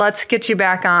 but let's get you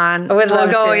back on. I would love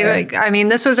to. I mean,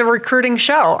 this was a recruiting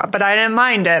show, but I didn't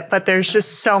mind it. But there's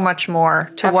just so much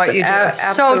more to what you do.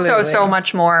 Absolutely. So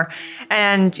much more.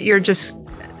 And you're just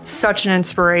such an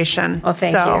inspiration. Well,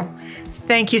 thank you.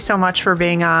 Thank you so much for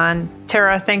being on.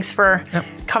 Tara, thanks for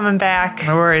coming back.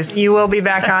 No worries. You will be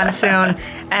back on soon,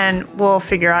 and we'll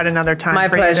figure out another time. My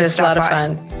for pleasure. You to It's a lot of by.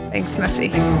 fun. Thanks, Missy.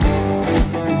 Thanks.